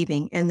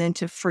believing, and then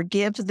to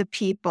forgive the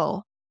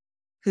people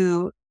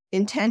who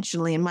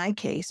intentionally, in my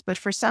case, but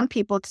for some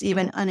people it's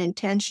even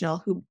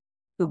unintentional, who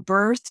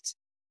birthed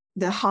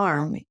the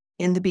harm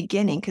in the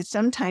beginning. Because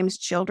sometimes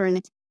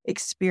children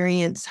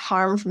experience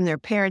harm from their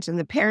parents, and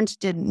the parents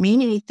didn't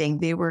mean anything.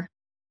 They were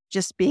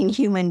just being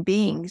human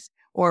beings,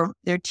 or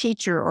their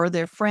teacher or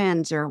their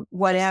friends or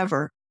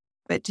whatever.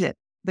 But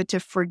to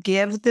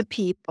forgive the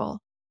people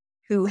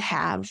who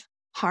have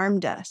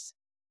harmed us.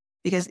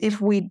 Because if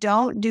we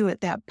don't do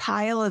it, that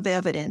pile of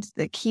evidence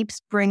that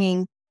keeps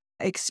bringing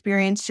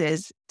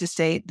experiences to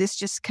say, this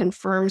just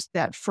confirms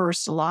that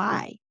first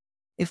lie.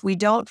 If we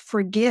don't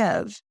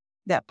forgive,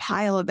 that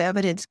pile of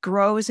evidence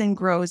grows and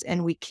grows,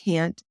 and we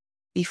can't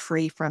be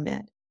free from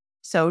it.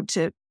 So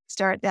to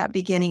start that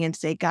beginning and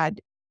say,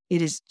 God,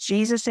 it is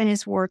Jesus and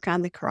his work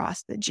on the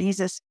cross, that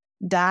Jesus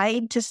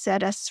died to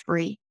set us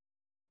free.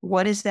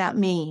 What does that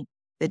mean?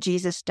 That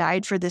Jesus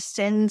died for the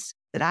sins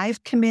that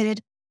I've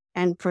committed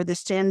and for the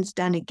sins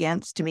done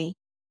against me.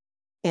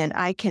 And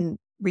I can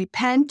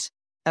repent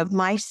of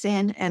my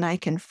sin, and I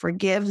can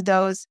forgive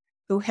those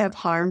who have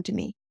harmed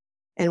me.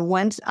 And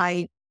once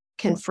I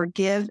can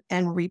forgive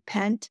and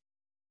repent,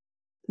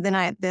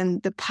 then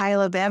the pile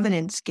of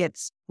evidence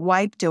gets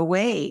wiped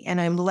away,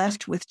 and I'm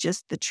left with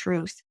just the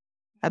truth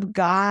of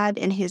God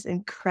and his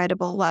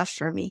incredible love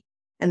for me,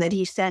 and that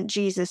he sent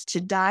Jesus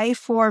to die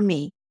for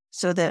me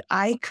so that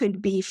I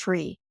could be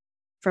free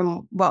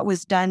from what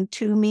was done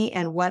to me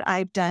and what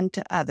I've done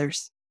to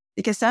others.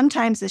 Because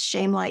sometimes the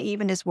shame lie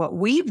even is what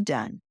we've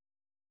done.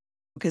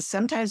 Because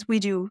sometimes we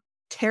do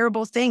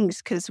terrible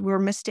things because we're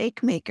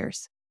mistake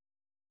makers.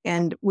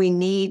 And we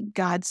need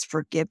God's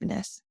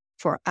forgiveness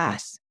for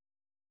us.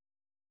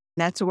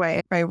 That's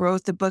why I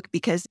wrote the book,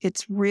 because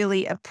it's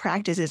really a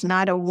practice. It's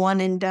not a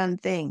one and done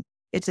thing.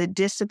 It's a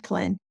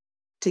discipline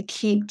to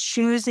keep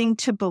choosing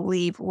to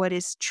believe what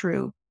is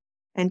true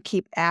and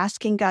keep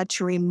asking God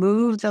to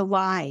remove the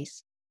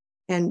lies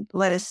and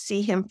let us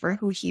see him for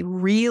who he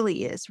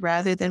really is,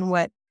 rather than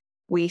what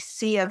we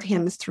see of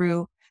him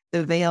through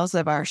the veils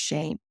of our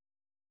shame.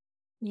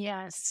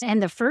 Yes.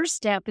 And the first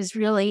step is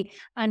really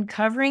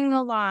uncovering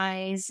the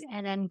lies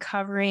and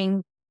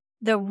uncovering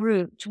the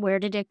root. Where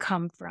did it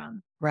come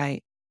from?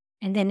 Right.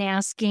 And then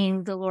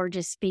asking the Lord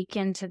to speak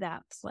into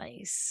that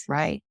place.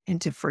 Right.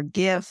 And to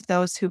forgive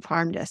those who've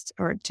harmed us,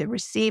 or to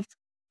receive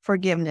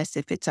forgiveness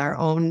if it's our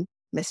own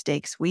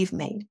mistakes we've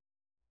made.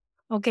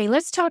 Okay,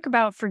 let's talk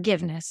about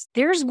forgiveness.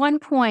 There's one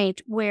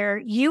point where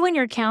you and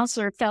your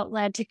counselor felt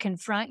led to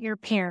confront your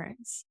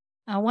parents.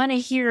 I want to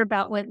hear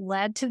about what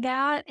led to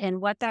that and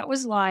what that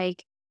was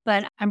like,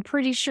 but I'm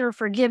pretty sure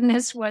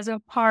forgiveness was a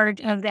part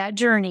of that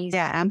journey.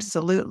 Yeah,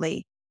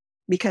 absolutely.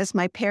 Because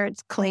my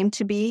parents claimed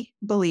to be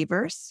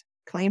believers,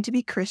 claimed to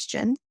be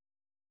Christian.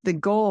 The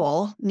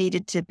goal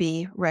needed to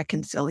be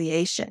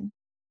reconciliation.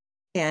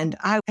 And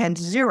I had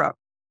zero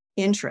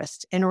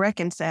interest in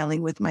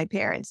reconciling with my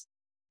parents.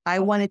 I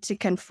wanted to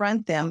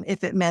confront them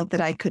if it meant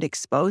that I could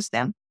expose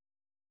them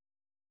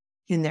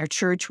in their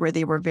church, where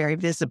they were very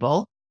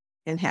visible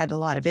and had a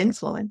lot of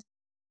influence.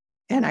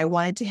 And I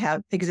wanted to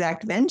have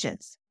exact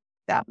vengeance.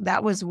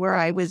 That was where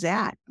I was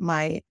at.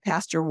 My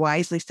pastor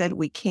wisely said,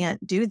 we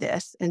can't do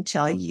this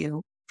until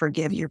you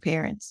forgive your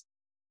parents.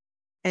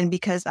 And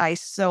because I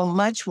so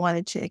much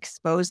wanted to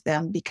expose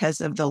them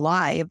because of the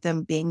lie of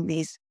them being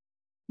these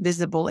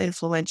visible,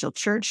 influential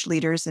church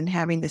leaders and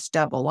having this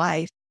double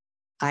life,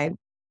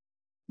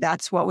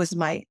 that's what was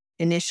my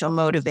initial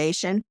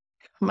motivation.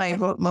 My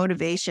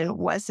motivation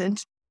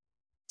wasn't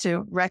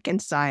to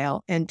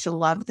reconcile and to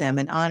love them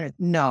and honor.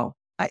 No,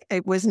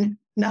 it wasn't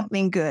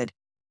nothing good.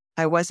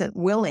 I wasn't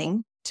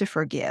willing to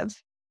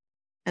forgive,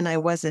 and I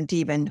wasn't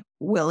even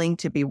willing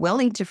to be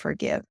willing to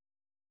forgive.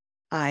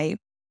 I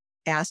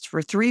asked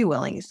for 3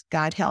 willings.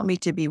 God, help me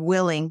to be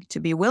willing, to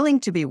be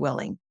willing, to be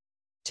willing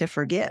to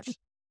forgive.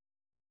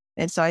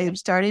 And so I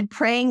started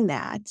praying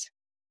that.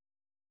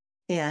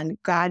 And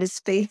God is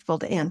faithful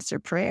to answer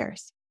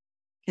prayers.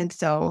 And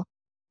so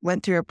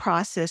went through a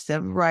process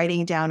of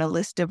writing down a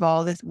list of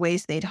all the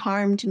ways they'd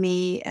harmed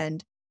me.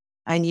 And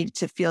I needed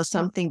to feel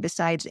something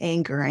besides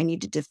anger. I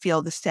needed to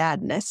feel the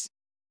sadness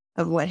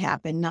of what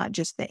happened, not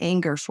just the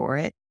anger for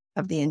it,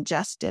 of the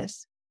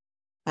injustice.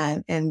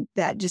 And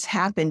that just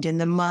happened in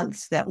the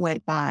months that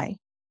went by.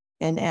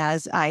 And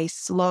as I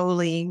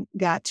slowly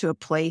got to a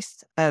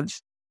place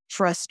of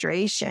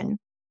frustration,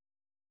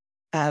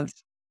 of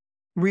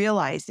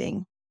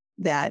realizing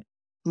that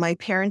my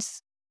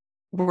parents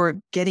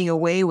were getting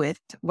away with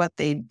what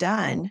they'd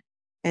done,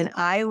 and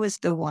I was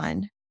the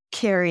one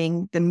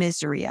carrying the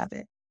misery of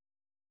it.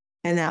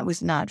 And that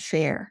was not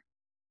fair.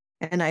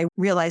 And I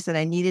realized that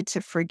I needed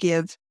to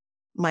forgive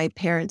my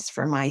parents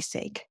for my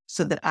sake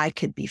so that I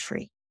could be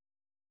free.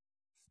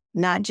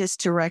 Not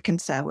just to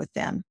reconcile with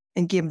them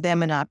and give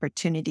them an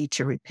opportunity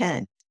to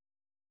repent,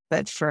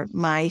 but for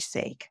my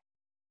sake,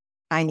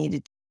 I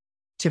needed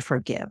to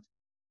forgive.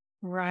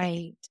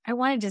 Right. I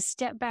wanted to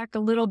step back a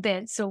little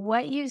bit. So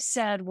what you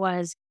said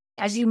was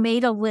As you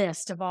made a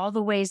list of all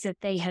the ways that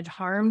they had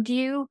harmed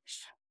you,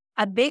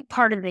 a big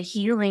part of the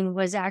healing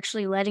was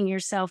actually letting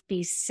yourself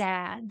be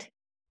sad.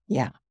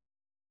 Yeah.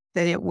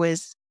 That it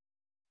was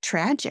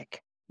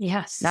tragic,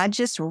 Yes. not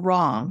just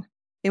wrong.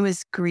 It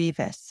was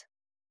grievous.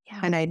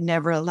 Yeah. And I'd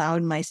never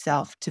allowed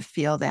myself to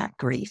feel that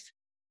grief.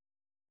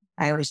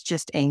 I was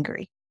just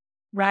angry.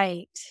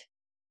 Right.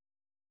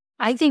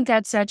 I think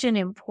that's such an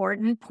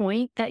important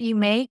point that you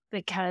make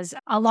because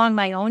along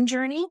my own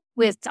journey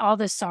with all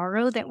the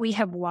sorrow that we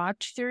have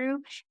walked through,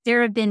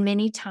 there have been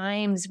many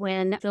times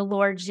when the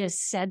Lord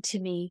just said to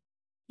me,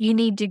 you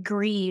need to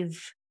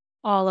grieve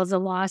all of the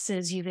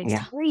losses you've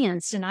Yeah.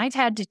 experienced. And I've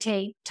had to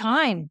take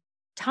time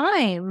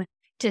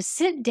to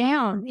sit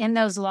down in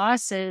those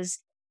losses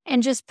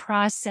and just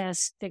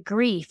process the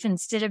grief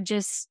instead of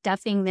just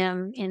stuffing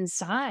them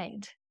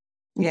inside.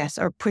 Yes.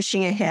 Or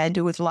pushing ahead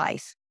with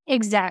life.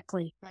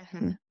 Exactly.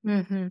 Mhm.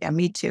 Hmm. Yeah,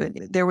 me too.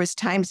 There was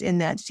times in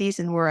that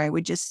season where I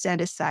would just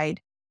set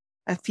aside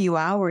a few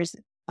hours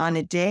on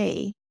a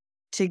day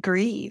to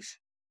grieve.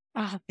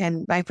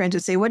 And my friends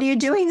would say, what are you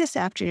doing this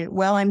afternoon?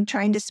 Well, I'm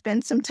trying to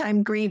spend some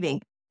time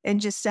grieving. It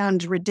just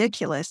sounds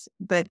ridiculous,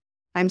 but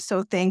I'm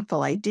so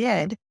thankful I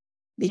did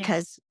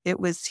because it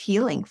was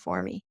healing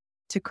for me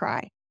to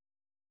cry,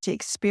 to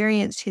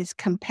experience his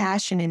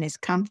compassion and his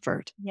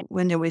comfort. Yeah.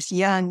 When I was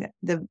young,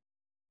 the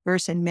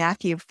verse in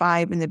Matthew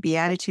 5 in the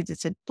Beatitudes, it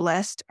said,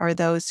 blessed are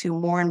those who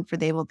mourn, for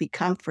they will be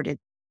comforted.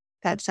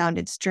 That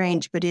sounded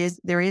strange, but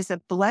there is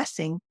a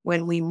blessing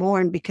when we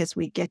mourn because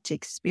we get to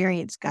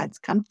experience God's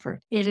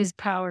comfort. It is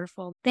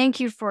powerful.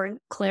 Thank you for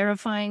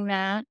clarifying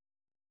that.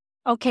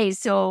 Okay,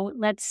 so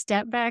let's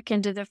step back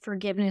into the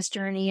forgiveness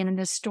journey and in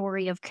the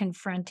story of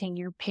confronting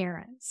your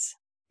parents.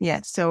 Yeah,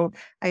 so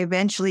I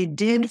eventually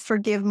did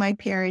forgive my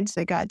parents.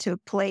 I got to a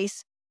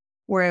place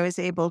where I was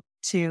able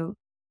to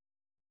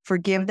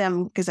forgive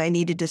them because I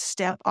needed to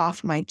step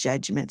off my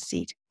judgment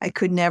seat. I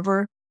could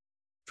never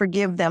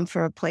forgive them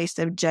for a place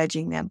of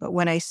judging them. But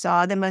when I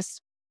saw them as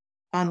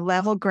on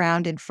level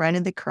ground in front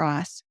of the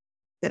cross,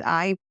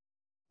 that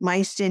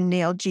my sin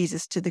nailed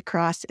Jesus to the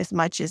cross as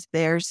much as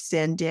their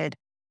sin did,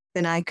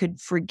 then I could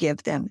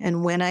forgive them.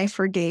 And when I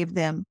forgave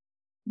them,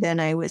 then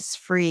I was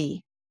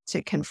free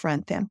to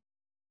confront them.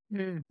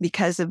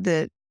 Because of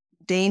the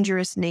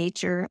dangerous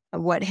nature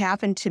of what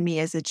happened to me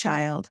as a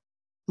child.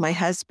 My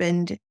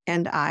husband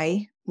and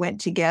I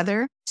went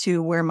together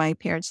to where my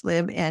parents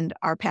live, and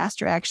our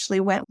pastor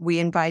actually went. We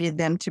invited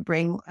them to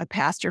bring a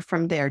pastor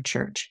from their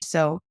church.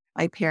 So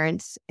my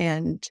parents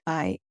and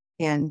I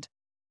and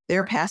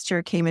their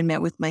pastor came and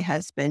met with my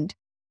husband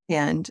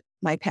and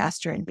my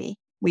pastor and me.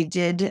 We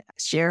did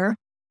share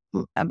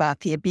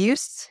about the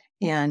abuse,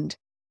 and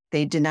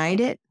they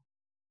denied it.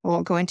 I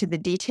won't go into the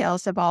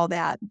details of all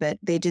that, but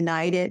they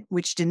denied it,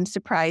 which didn't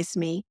surprise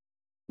me.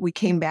 We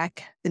came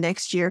back the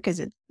next year because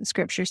the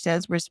scripture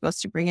says we're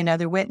supposed to bring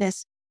another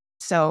witness.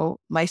 So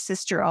my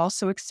sister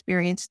also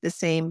experienced the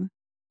same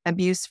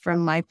abuse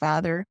from my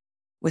father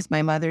with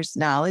my mother's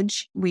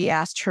knowledge. We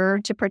asked her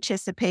to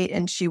participate,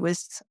 and she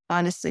was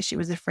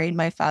afraid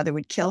my father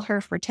would kill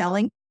her for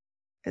telling,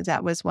 because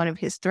that was one of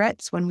his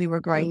threats when we were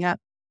growing up.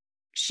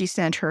 She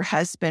sent her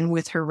husband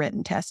with her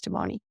written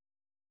testimony.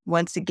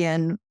 Once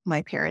again,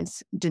 my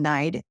parents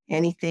denied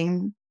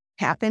anything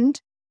happened,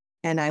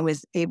 and I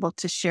was able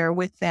to share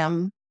with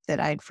them that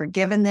I'd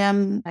forgiven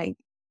them. I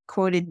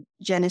quoted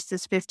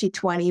Genesis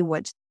 50:20,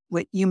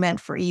 what you meant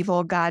for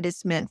evil, God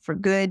is meant for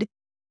good,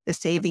 the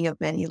saving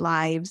of many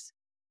lives.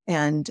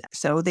 And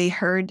so they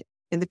heard,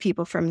 and the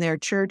people from their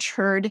church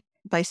heard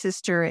my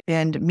sister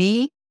and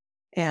me,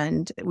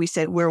 and we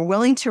said, we're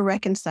willing to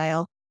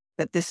reconcile,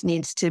 but this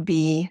needs to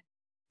be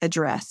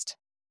addressed.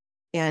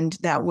 And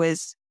that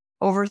was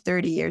over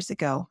 30 years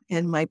ago,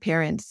 and my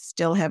parents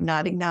still have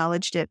not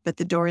acknowledged it, but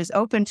the door is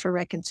open for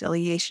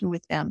reconciliation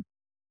with them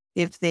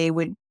if they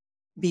would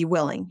be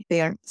willing.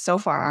 They are so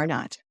far are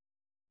not.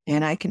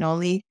 And I can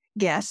only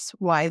guess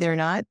why they're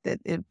not, that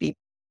it'd be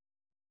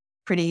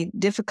pretty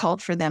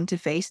difficult for them to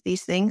face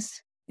these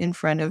things in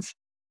front of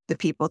the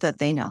people that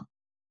they know.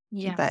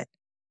 Yeah.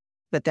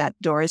 But that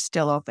door is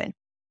still open.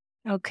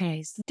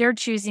 Okay. So they're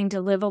choosing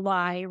to live a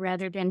lie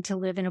rather than to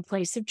live in a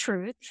place of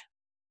truth.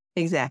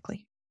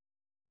 Exactly.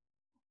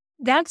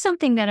 That's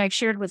something that I've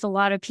shared with a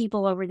lot of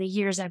people over the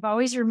years. I've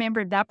always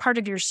remembered that part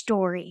of your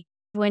story.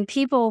 When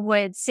people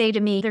would say to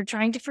me, they're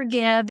trying to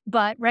forgive,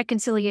 but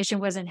reconciliation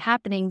wasn't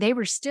happening, they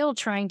were still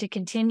trying to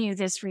continue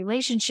this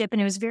relationship, and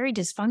it was very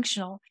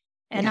dysfunctional.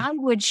 And Yeah. I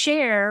would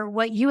share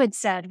what you had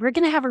said. We're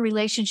going to have a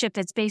relationship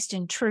that's based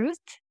in truth,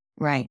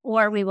 Right.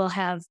 or we will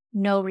have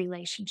no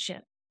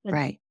relationship. But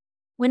Right.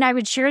 when I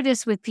would share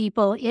this with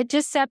people, it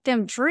just set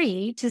them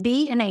free to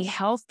be in a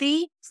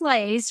healthy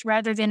place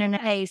rather than in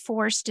a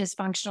forced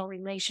dysfunctional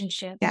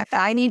relationship. Yeah.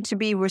 I need to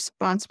be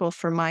responsible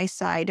for my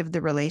side of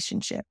the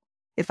relationship.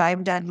 If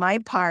I've done my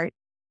part,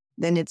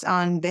 then it's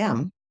on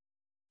them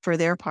for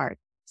their part.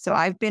 So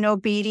I've been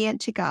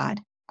obedient to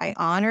God. I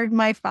honored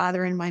my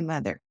father and my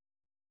mother.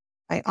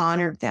 I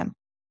honored them,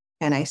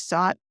 and I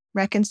sought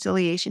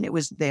reconciliation. It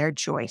was their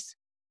choice.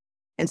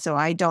 And so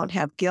I don't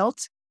have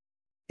guilt.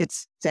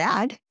 it's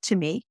sad to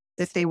me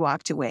that they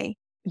walked away.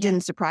 It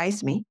didn't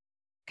surprise me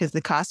because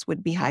the cost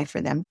would be high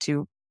for them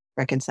to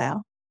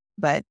reconcile.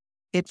 But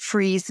it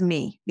frees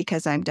me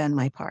because I've done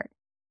my part.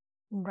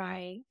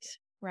 Right,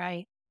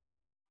 right.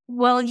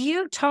 Well,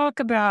 you talk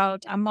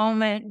about a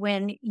moment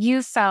when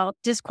you felt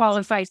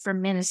disqualified for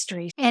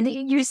ministry. And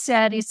you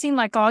said it seemed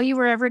like all you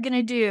were ever going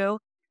to do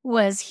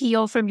was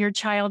heal from your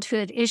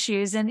childhood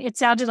issues. And it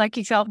sounded like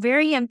you felt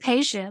very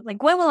impatient.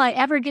 Like, when will I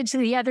ever get to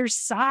the other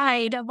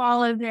side of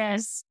all of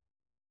this?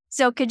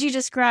 So, could you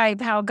describe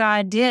how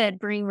God did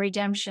bring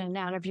redemption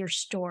out of your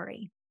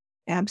story?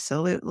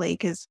 Absolutely.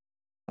 Because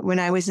when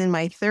I was in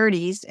my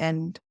 30s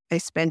and I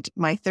spent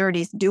my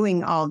 30s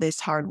doing all this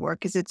hard work,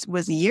 because it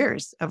was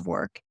years of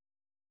work,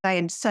 I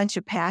had such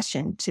a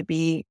passion to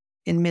be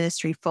in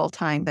ministry full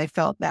time. I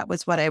felt that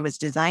was what I was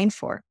designed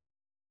for.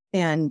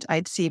 And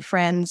I'd see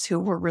friends who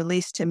were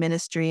released to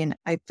ministry, and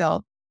I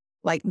felt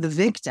like the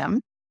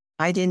victim.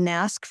 I didn't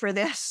ask for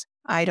this.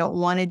 I don't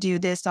want to do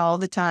this all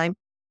the time.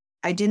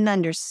 I didn't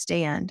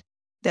understand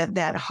that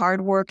that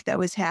hard work that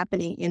was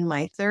happening in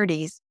my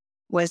 30s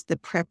was the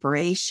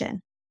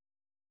preparation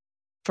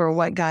for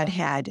what God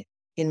had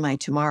in my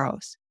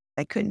tomorrows.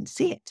 I couldn't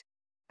see it.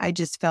 I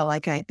just felt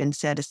like I had been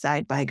set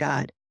aside by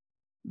God.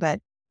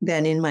 But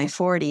then in my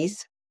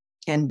 40s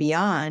and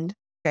beyond,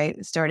 I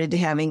started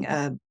having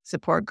a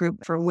support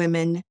group for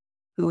women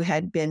who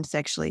had been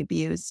sexually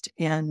abused,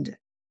 and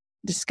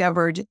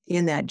discovered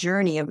in that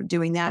journey of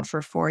doing that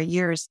for 4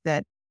 years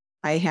that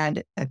I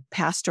had a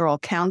pastoral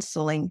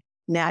counseling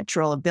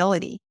natural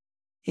ability.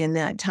 In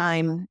that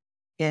time,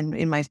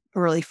 in my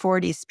early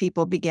 40s,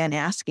 people began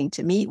asking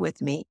to meet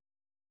with me.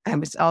 I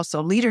was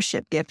also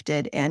leadership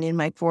gifted. And in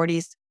my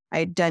 40s, I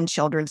had done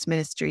children's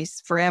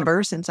ministries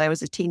forever since I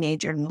was a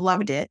teenager and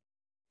loved it.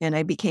 And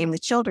I became the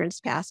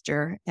children's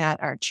pastor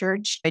at our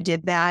church. I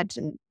did that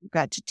and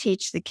got to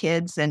teach the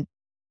kids and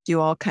do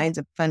all kinds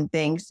of fun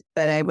things.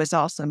 But I was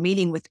also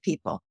meeting with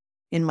people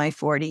in my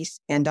 40s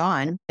and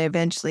on. I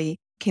eventually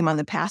came on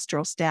the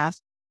pastoral staff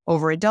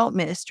over adult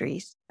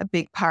ministries. A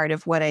big part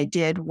of what I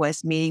did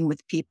was meeting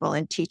with people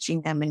and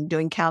teaching them and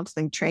doing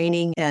counseling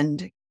training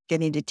and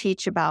getting to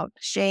teach about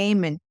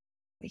shame and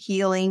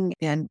healing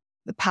and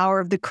the power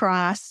of the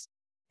cross,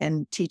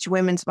 and teach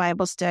women's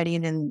Bible study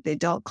and in the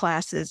adult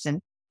classes and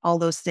all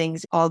those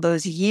things. All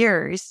those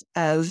years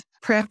of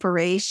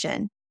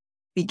preparation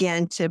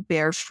began to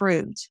bear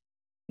fruit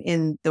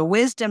in the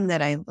wisdom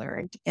that I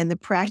learned and the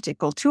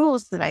practical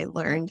tools that I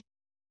learned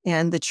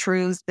and the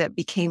truths that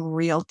became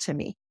real to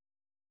me.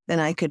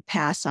 Then I could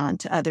pass on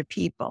to other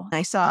people.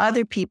 I saw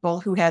other people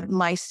who had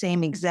my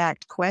same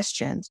exact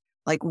questions,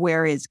 like,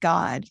 where is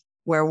God?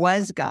 Where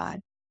was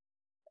God?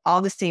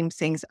 All the same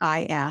things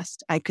I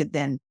asked, I could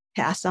then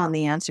pass on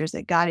the answers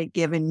that God had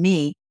given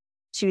me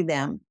to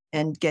them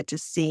and get to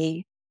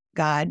see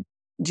God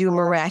do a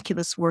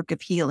miraculous work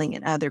of healing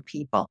in other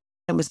people.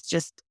 It was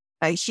just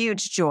a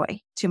huge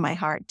joy to my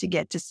heart to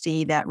get to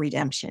see that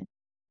redemption.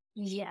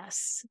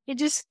 Yes, it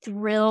just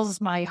thrills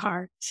my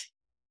heart.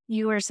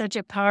 You are such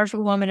a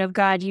powerful woman of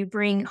God. You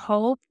bring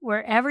hope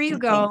wherever you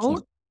Thank go.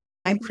 you.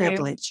 I'm You-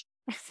 privileged.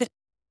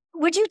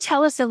 Would you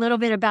tell us a little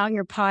bit about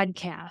your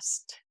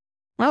podcast?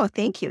 Oh,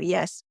 thank you.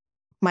 Yes.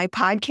 My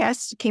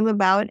podcast came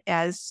about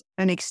as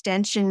an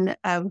extension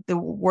of the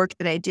work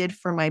that I did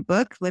for my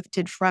book,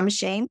 Lifted from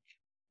Shame.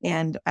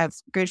 And a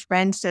good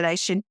friend said I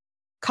should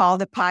call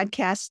the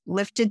podcast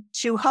Lifted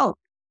to Hope,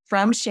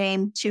 from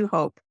shame to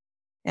hope.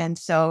 And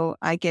so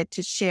I get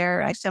to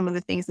share some of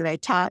the things that I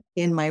taught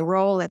in my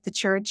role at the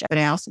church, but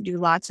I also do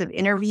lots of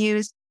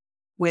interviews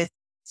with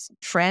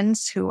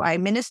friends who I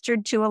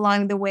ministered to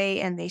along the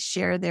way, and they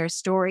share their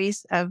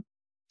stories of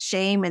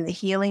shame and the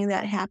healing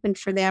that happened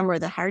for them, or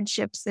the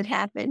hardships that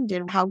happened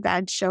and how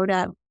God showed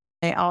up.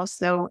 I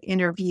also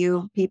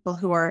interview people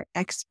who are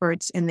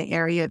experts in the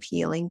area of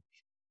healing,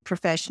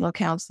 professional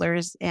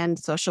counselors and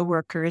social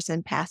workers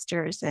and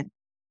pastors. And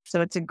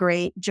so it's a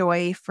great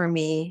joy for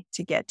me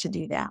to get to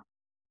do that.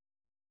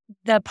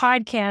 The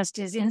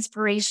podcast is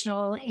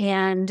inspirational,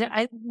 and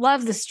I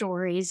love the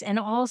stories and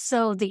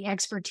also the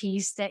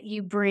expertise that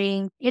you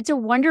bring. It's a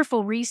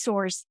wonderful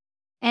resource.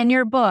 And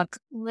your book,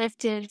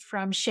 Lifted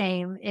from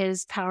Shame,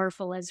 is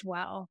powerful as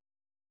well.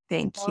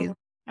 Thank you. Well,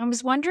 I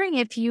was wondering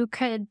if you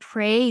could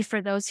pray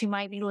for those who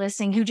might be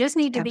listening, who just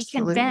need to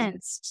Absolutely. be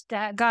convinced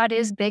that God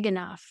is big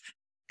enough.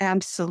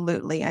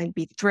 Absolutely. I'd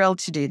be thrilled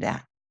to do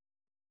that.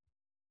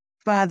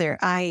 Father,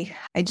 I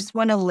just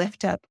want to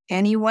lift up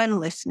anyone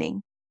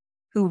listening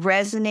who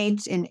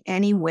resonates in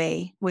any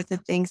way with the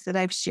things that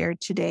I've shared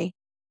today.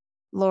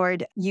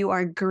 Lord, you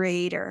are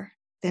greater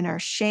than our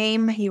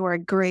shame. You are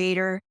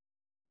greater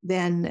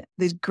than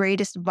the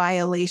greatest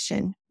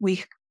violation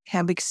we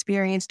have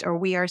experienced or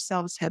we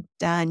ourselves have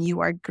done. You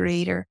are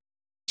greater.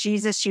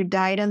 Jesus, you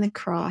died on the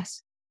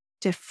cross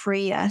to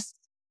free us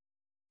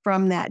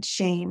from that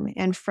shame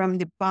and from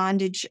the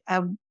bondage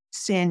of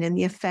sin and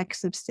the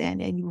effects of sin.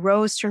 And you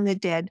rose from the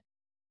dead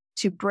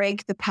to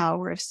break the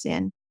power of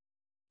sin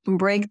and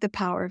break the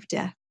power of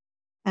death.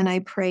 And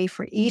I pray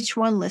for each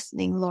one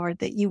listening, Lord,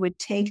 that you would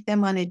take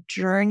them on a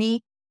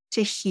journey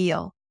to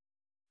heal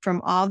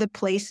from all the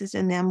places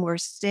in them where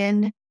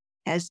sin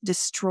has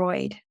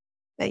destroyed,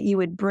 that you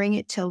would bring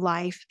it to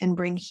life and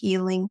bring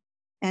healing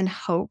and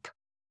hope,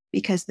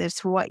 because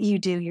that's what you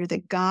do. You're the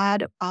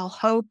God of all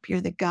hope.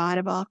 You're the God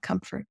of all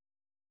comfort.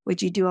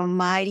 Would you do a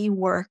mighty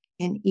work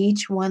in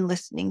each one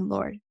listening,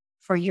 Lord,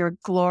 for your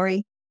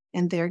glory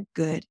and their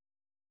good.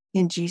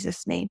 In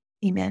Jesus' name,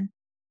 amen.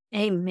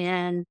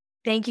 Amen.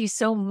 Thank you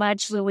so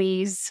much,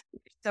 Louise.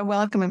 So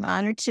welcome. I'm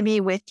honored to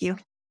be with you.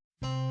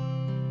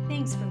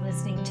 Thanks for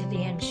listening to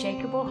the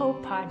Unshakable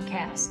Hope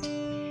Podcast.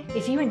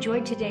 If you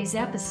enjoyed today's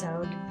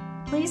episode,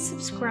 please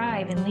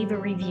subscribe and leave a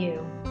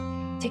review.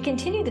 To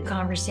continue the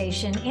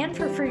conversation and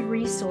for free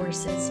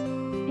resources,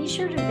 be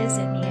sure to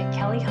visit me at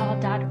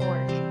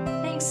kellyhall.org.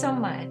 Thanks so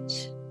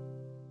much.